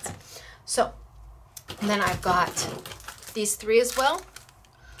what happens. So, and then I've got these three as well.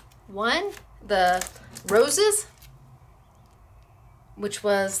 One, the roses, which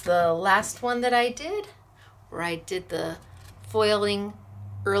was the last one that I did, where I did the foiling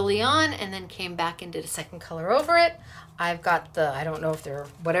early on and then came back and did a second color over it. I've got the, I don't know if they're,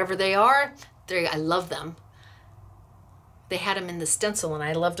 whatever they are, I love them. They had them in the stencil and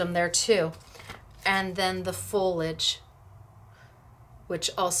I loved them there too. And then the foliage, which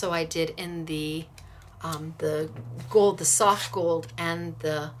also I did in the gold, the soft gold, and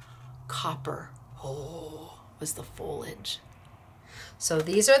the copper. Oh, was the foliage. So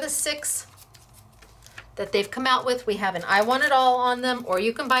these are the 6 that they've come out with. We have an I Want It All on them, or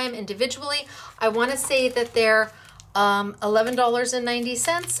you can buy them individually. I want to say that they're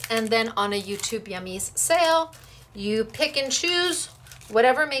 $11.90, and then on a YouTube Yummies sale, you pick and choose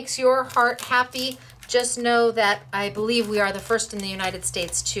whatever makes your heart happy. Just know that I believe we are the first in the United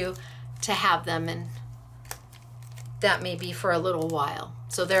States to have them, and that may be for a little while.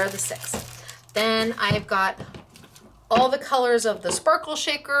 So there are the 6. Then I've got all the colors of the sparkle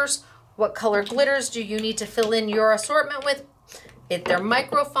shakers. What color glitters do you need to fill in your assortment with? They're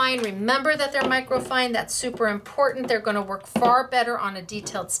microfine. Remember that they're microfine. That's super important. They're going to work far better on a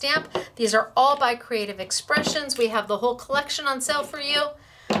detailed stamp. These are all by Creative Expressions. We have the whole collection on sale for you.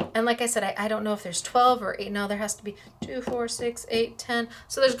 And like I said, I don't know if there's 12 or 8. No, there has to be 2, 4, 6, 8, 10.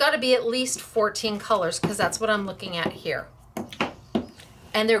 So there's got to be at least 14 colors, because that's what I'm looking at here.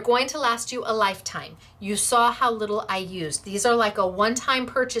 And they're going to last you a lifetime. You saw how little I used. These are like a one-time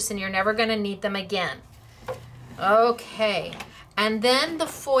purchase and you're never going to need them again. Okay. And then the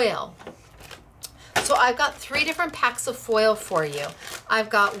foil. So I've got 3 different packs of foil for you. I've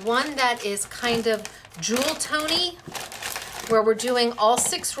got one that is kind of jewel tony, where we're doing all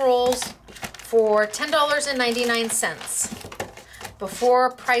 6 rolls for $10.99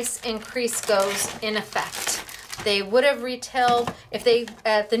 before price increase goes in effect. They would have retailed, if they,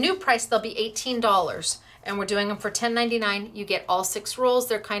 at the new price, they'll be $18. And we're doing them for $10.99. You get all 6 rolls.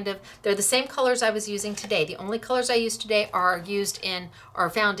 They're the same colors I was using today. The only colors I used today are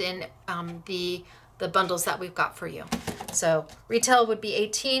found in the bundles that we've got for you. So retail would be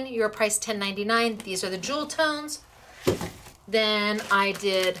 $18, your price $10.99. These are the jewel tones. Then I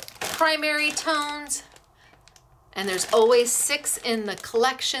did primary tones. And there's always 6 in the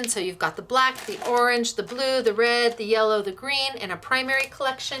collection. So you've got the black, the orange, the blue, the red, the yellow, the green in a primary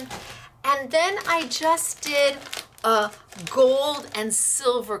collection. And then I just did a gold and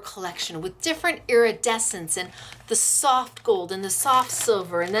silver collection with different iridescence, and the soft gold and the soft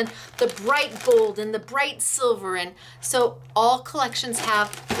silver, and then the bright gold and the bright silver. And so all collections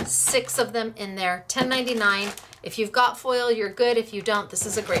have 6 of them in there, $10.99. If you've got foil, you're good. If you don't, this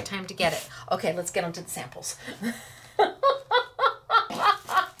is a great time to get it. Okay, let's get on to the samples.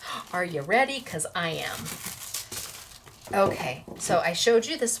 Are you ready? Because I am. Okay, so I showed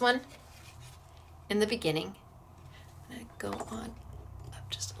you this one in the beginning. I'm gonna go on up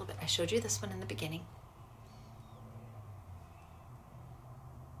just a little bit. I showed you this one in the beginning.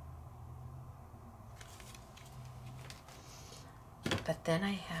 But then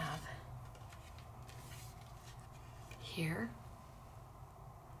I have here,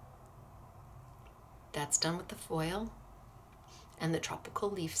 that's done with the foil and the tropical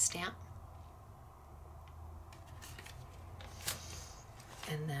leaf stamp.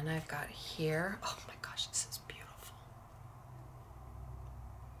 And then I've got here, oh my gosh, this is beautiful.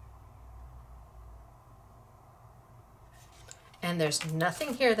 And there's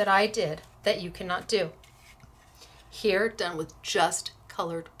nothing here that I did that you cannot do. Here, done with just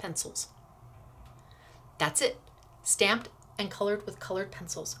colored pencils. That's it. Stamped and colored with colored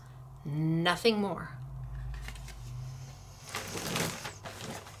pencils. Nothing more.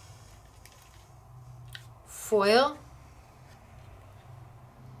 Foil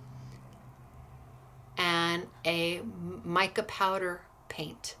and a mica powder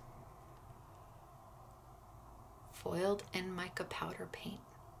paint. Foiled and mica powder paint.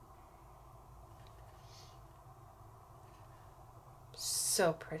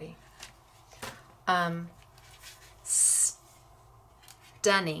 So pretty.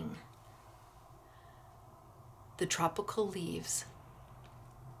 Stunning. The tropical leaves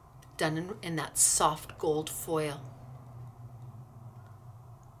done in that soft gold foil.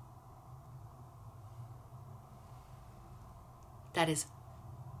 That is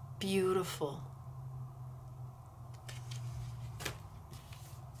beautiful.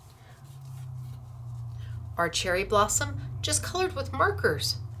 Our cherry blossom just colored with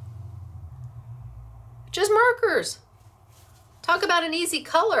markers. Just markers. Talk about an easy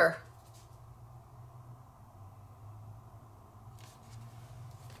color.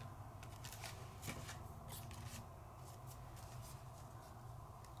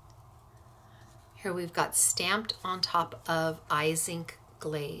 Here we've got stamped on top of eye zinc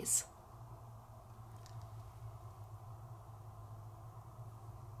glaze.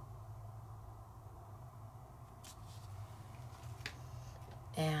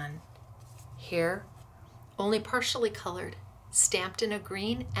 And here, only partially colored, stamped in a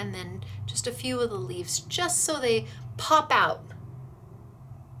green, and then just a few of the leaves just so they pop out.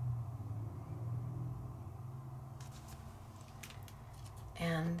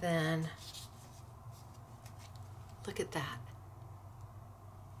 And then look at that.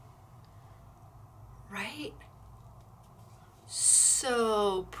 Right?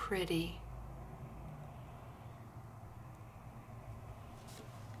 So pretty.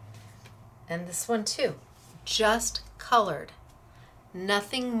 And this one too, just colored.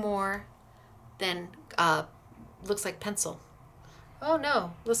 Nothing more than, looks like pencil. Oh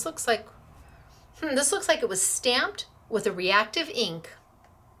no, this looks like it was stamped with a reactive ink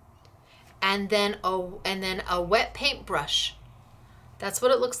and then a wet paintbrush. That's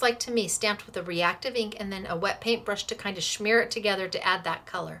what it looks like to me, stamped with a reactive ink and then a wet paintbrush to kind of smear it together to add that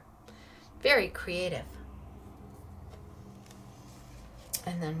color. Very creative.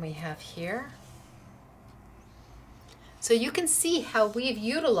 And then we have here. So you can see how we've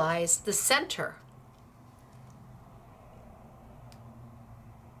utilized the center.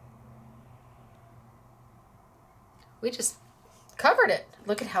 We just covered it.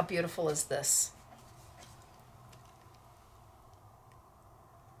 Look at how beautiful is this.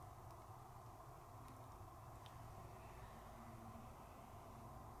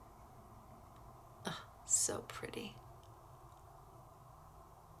 Oh, so pretty.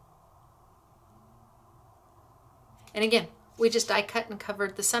 And again, we just die cut and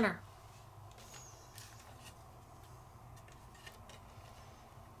covered the center.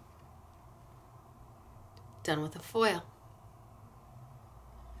 Done with the foil.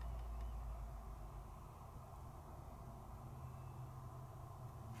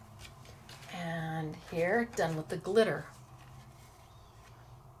 And here, done with the glitter.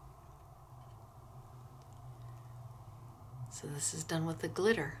 So this is done with the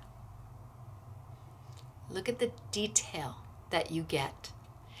glitter. Look at the detail that you get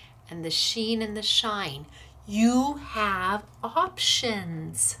and the sheen and the shine. You have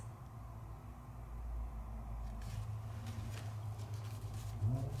options.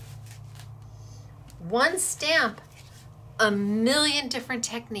 One stamp, a million different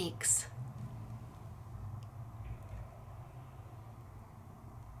techniques.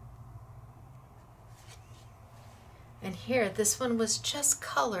 And here, this one was just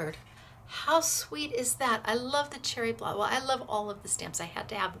colored. How sweet is that? I love the cherry blossom. Well, I love all of the stamps. I had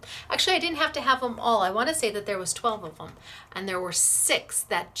to have them. Actually, I didn't have to have them all. I want to say that there was 12 of them, and there were 6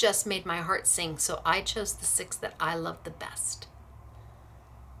 that just made my heart sing. So I chose the 6 that I loved the best.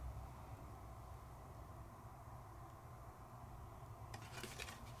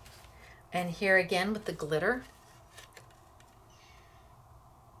 And here again with the glitter.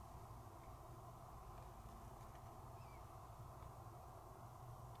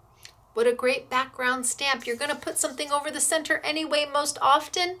 What a great background stamp. You're going to put something over the center anyway most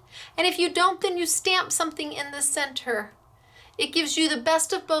often. And if you don't, then you stamp something in the center. It gives you the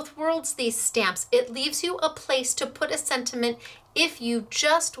best of both worlds, these stamps. It leaves you a place to put a sentiment if you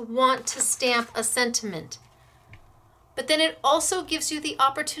just want to stamp a sentiment. But then it also gives you the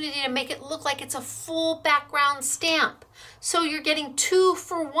opportunity to make it look like it's a full background stamp. So you're getting 2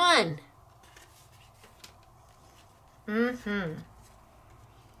 for 1.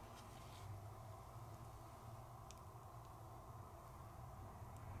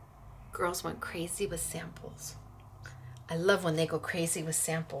 Girls went crazy with samples. I love when they go crazy with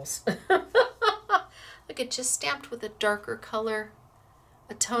samples. Look, it just stamped with a darker color,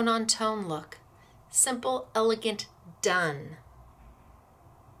 a tone-on-tone look. Simple, elegant, done.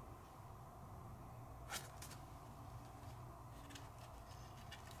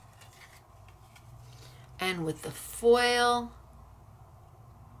 And with the foil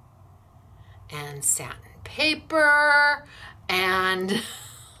and satin paper and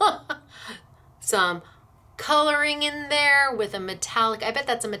some coloring in there with a metallic, I bet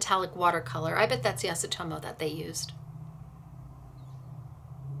that's a metallic watercolor. I bet that's the acetomo that they used.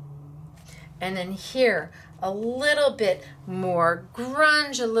 And then here, a little bit more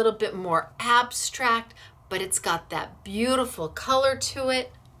grunge, a little bit more abstract, but it's got that beautiful color to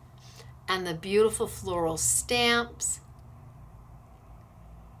it and the beautiful floral stamps.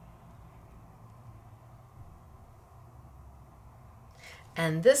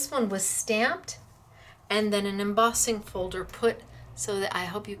 And this one was stamped and then an embossing folder put so that I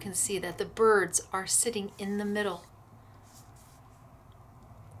hope you can see that the birds are sitting in the middle.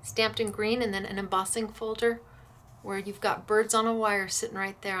 Stamped in green and then an embossing folder where you've got birds on a wire sitting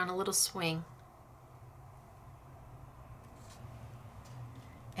right there on a little swing.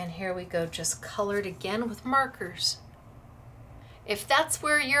 And here we go, just colored again with markers. If that's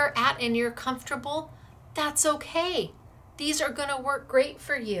where you're at and you're comfortable, that's okay. These are going to work great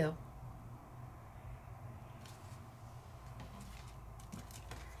for you.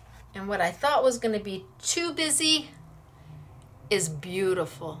 And what I thought was going to be too busy is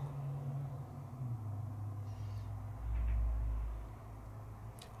beautiful.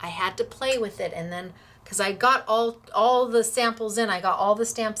 I had to play with it, and then because I got all the samples in, I got all the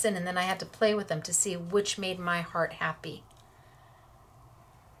stamps in, and then I had to play with them to see which made my heart happy.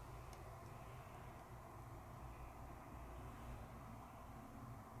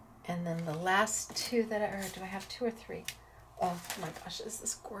 And then the last two that or do I have two or three? Oh my gosh, is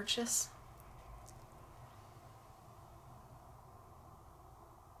this gorgeous?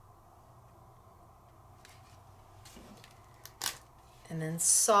 And then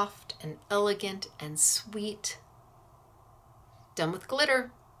soft and elegant and sweet. Done with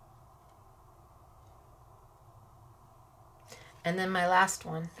glitter. And then my last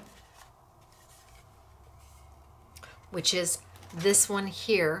one, which is this one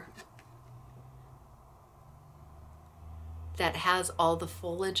here that has all the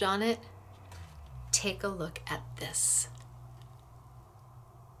foliage on it. Take a look at this.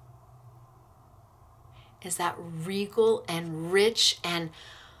 Is that regal and rich and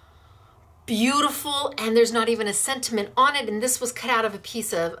beautiful, and there's not even a sentiment on it, and this was cut out of a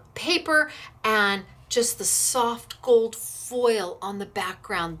piece of paper and just the soft gold foil on the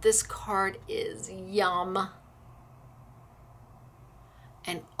background. This card is yum.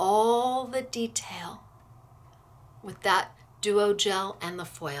 And all the detail with that duo gel and the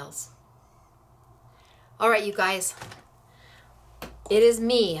foils. All right, you guys. It is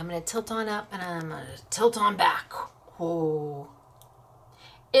me. I'm going to tilt on up and I'm going to tilt on back. Oh.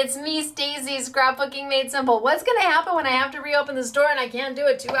 It's me, Stacy, Scrapbooking Made Simple. What's going to happen when I have to reopen the store and I can't do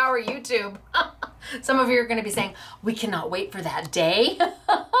a 2-hour YouTube? Some of you are going to be saying, we cannot wait for that day.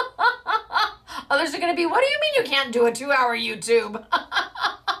 Others are going to be, what do you mean you can't do a 2-hour YouTube?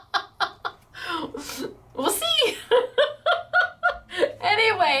 We'll see.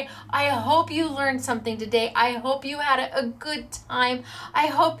 Anyway, I hope you learned something today. I hope you had a good time. I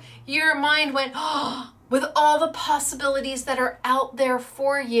hope your mind went, oh, with all the possibilities that are out there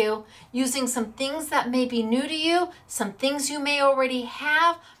for you, using some things that may be new to you, some things you may already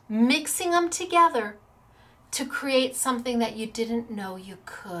have, mixing them together to create something that you didn't know you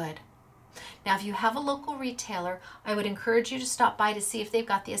could. Now, if you have a local retailer, I would encourage you to stop by to see if they've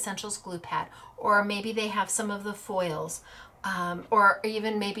got the Essentials glue pad, or maybe they have some of the foils, or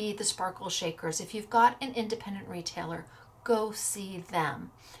even maybe the sparkle shakers. If you've got an independent retailer, go see them.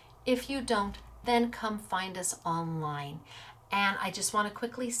 If you don't, then come find us online. And I just want to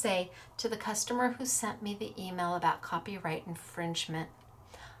quickly say to the customer who sent me the email about copyright infringement,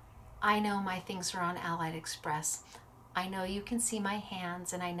 I know my things are on Allied Express. I know you can see my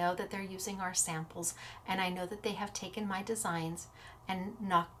hands, and I know that they're using our samples, and I know that they have taken my designs and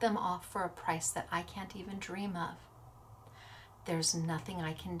knocked them off for a price that I can't even dream of. There's nothing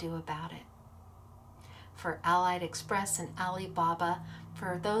I can do about it. For Allied Express and Alibaba,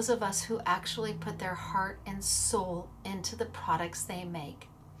 for those of us who actually put their heart and soul into the products they make,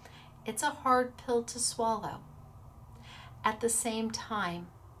 it's a hard pill to swallow. At the same time,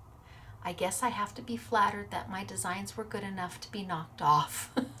 I guess I have to be flattered that my designs were good enough to be knocked off.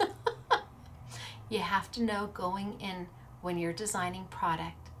 You have to know going in when you're designing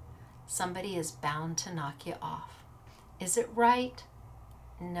product, somebody is bound to knock you off. Is it right?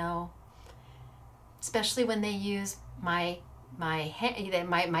 No. Especially when they use my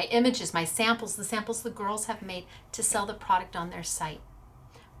images, my samples, the samples the girls have made to sell the product on their site.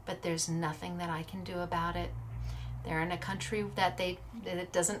 But there's nothing that I can do about it. They're in a country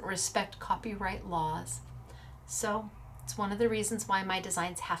that doesn't respect copyright laws. So it's one of the reasons why my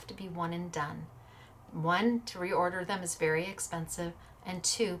designs have to be one and done. One, to reorder them is very expensive. And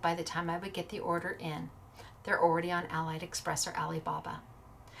two, by the time I would get the order in, they're already on Allied Express or Alibaba.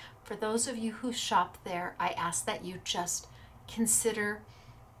 For those of you who shop there, I ask that you just consider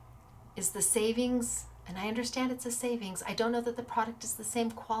is the savings, and I understand it's a savings. I don't know that the product is the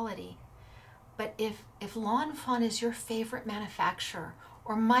same quality. But if Lawn Fawn is your favorite manufacturer,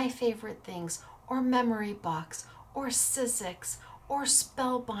 or My Favorite Things, or Memory Box, or Sizzix, or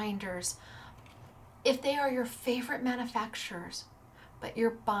Spellbinders, if they are your favorite manufacturers, but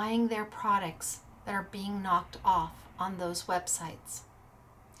you're buying their products that are being knocked off on those websites,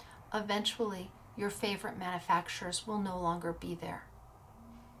 eventually your favorite manufacturers will no longer be there.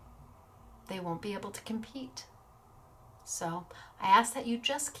 They won't be able to compete. So I ask that you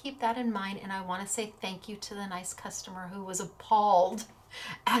just keep that in mind, and I want to say thank you to the nice customer who was appalled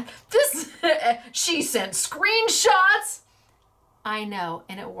at this. She sent screenshots. I know,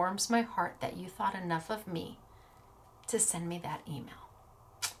 and it warms my heart that you thought enough of me to send me that email.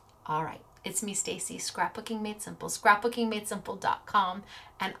 All right, it's me, Stacy, Scrapbooking Made Simple, scrapbookingmadesimple.com,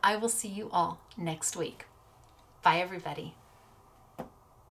 and I will see you all next week. Bye, everybody.